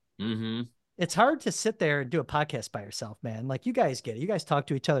hard. Mm-hmm. It's hard to sit there and do a podcast by yourself, man. Like you guys get it. You guys talk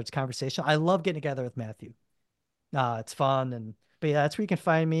to each other. It's conversation. I love getting together with Matthew. It's fun. But yeah, that's where you can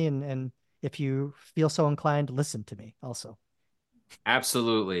find me. And if you feel so inclined, listen to me also.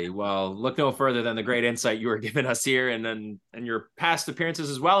 Absolutely. Well, look no further than the great insight you were giving us here and your past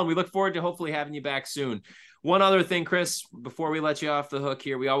appearances as well. And we look forward to hopefully having you back soon. One other thing, Kris, before we let you off the hook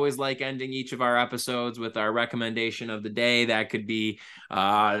here, we always like ending each of our episodes with our recommendation of the day. That could be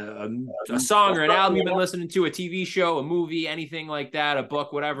a song or an album you've been listening to, a TV show, a movie, anything like that, a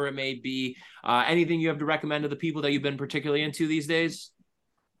book, whatever it may be. Anything you have to recommend to the people that you've been particularly into these days?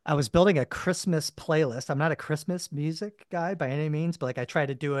 I was building a Christmas playlist. I'm not a Christmas music guy by any means, but like I try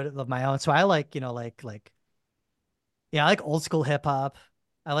to do it of my own. So I like, I like old school hip hop.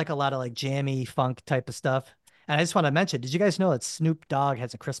 I like a lot of like jammy funk type of stuff. And I just want to mention, did you guys know that Snoop Dogg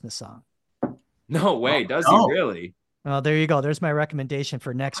has a Christmas song? No way. Does he really? Well, there you go. There's my recommendation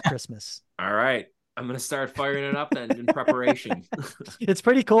for next Christmas. All right. I'm going to start firing it up then in preparation. It's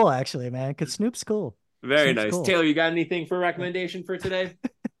pretty cool, actually, man, because Snoop's cool. Very nice. Cool. Taylor, you got anything for recommendation for today?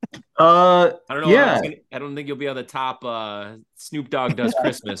 I don't know. Yeah. I don't think you'll be on the top Snoop Dogg Does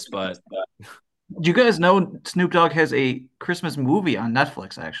Christmas, but... Do you guys know Snoop Dogg has a Christmas movie on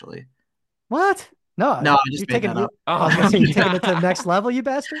Netflix, actually? No, I'm just taking it. You're taking it to the next level, you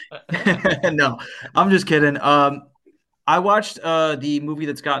bastard. No, I'm just kidding. I watched the movie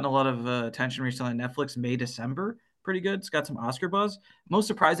that's gotten a lot of attention recently on Netflix, May December. Pretty good. It's got some Oscar buzz. Most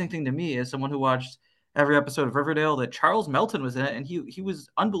surprising thing to me is someone who watched every episode of Riverdale that Charles Melton was in it, and he was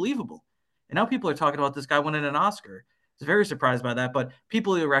unbelievable. And now people are talking about this guy winning an Oscar. I was very surprised by that, but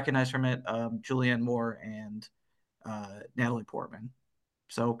people you recognize from it, Julianne Moore and Natalie Portman.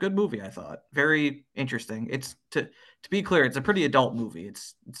 So good movie, I thought. Very interesting. It's to be clear, it's a pretty adult movie.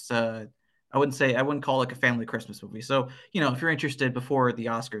 It's I wouldn't call it like a family Christmas movie. So, if you're interested before the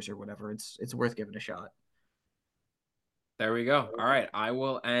Oscars or whatever, it's worth giving a shot. There we go. All right. I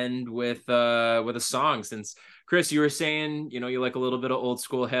will end with a song since Kris, you were saying, you like a little bit of old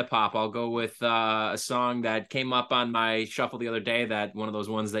school hip hop. I'll go with a song that came up on my shuffle the other day, that one of those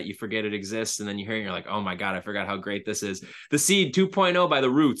ones that you forget it exists. And then you hear it, and you're like, oh my God, I forgot how great this is. The Seed 2.0 by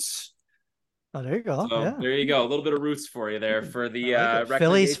The Roots. Oh, there you go. So yeah. there you go. A little bit of roots for you there for the like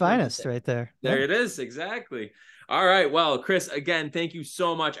Philly's finest right there. There it is. Exactly. All right. Well, Kris, again, thank you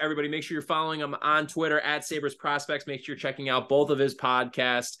so much, everybody. Make sure you're following him on Twitter at Sabres Prospects. Make sure you're checking out both of his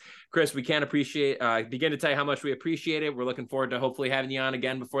podcasts. Kris, we can't begin to tell you how much we appreciate it. We're looking forward to hopefully having you on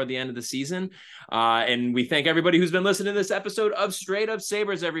again before the end of the season. And we thank everybody who's been listening to this episode of Straight Up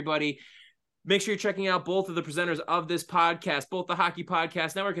Sabres, everybody. Make sure you're checking out both of the presenters of this podcast, both the Hockey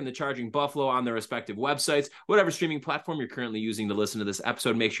Podcast Network and the Charging Buffalo on their respective websites. Whatever streaming platform you're currently using to listen to this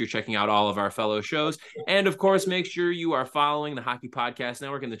episode, make sure you're checking out all of our fellow shows. And of course, make sure you are following the Hockey Podcast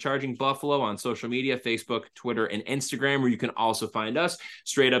Network and the Charging Buffalo on social media, Facebook, Twitter, and Instagram, where you can also find us,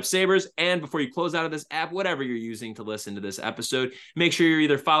 Straight Up Sabres. And before you close out of this app, whatever you're using to listen to this episode, make sure you're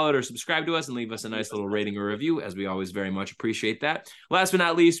either followed or subscribed to us and leave us a nice little rating or review, as we always very much appreciate that. Last but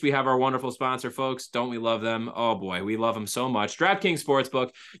not least, we have our wonderful sponsor, folks. Don't we love them? Oh boy, we love them so much. DraftKings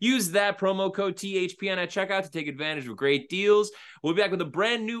Sportsbook. Use that promo code THPN at checkout to take advantage of great deals. We'll be back with a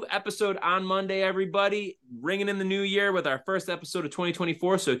brand new episode on Monday, everybody. Ringing in the new year with our first episode of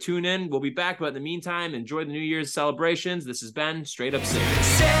 2024, so tune in. We'll be back, but in the meantime, enjoy the New Year's celebrations. This has been Straight Up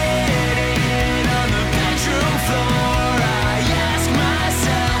Sabres.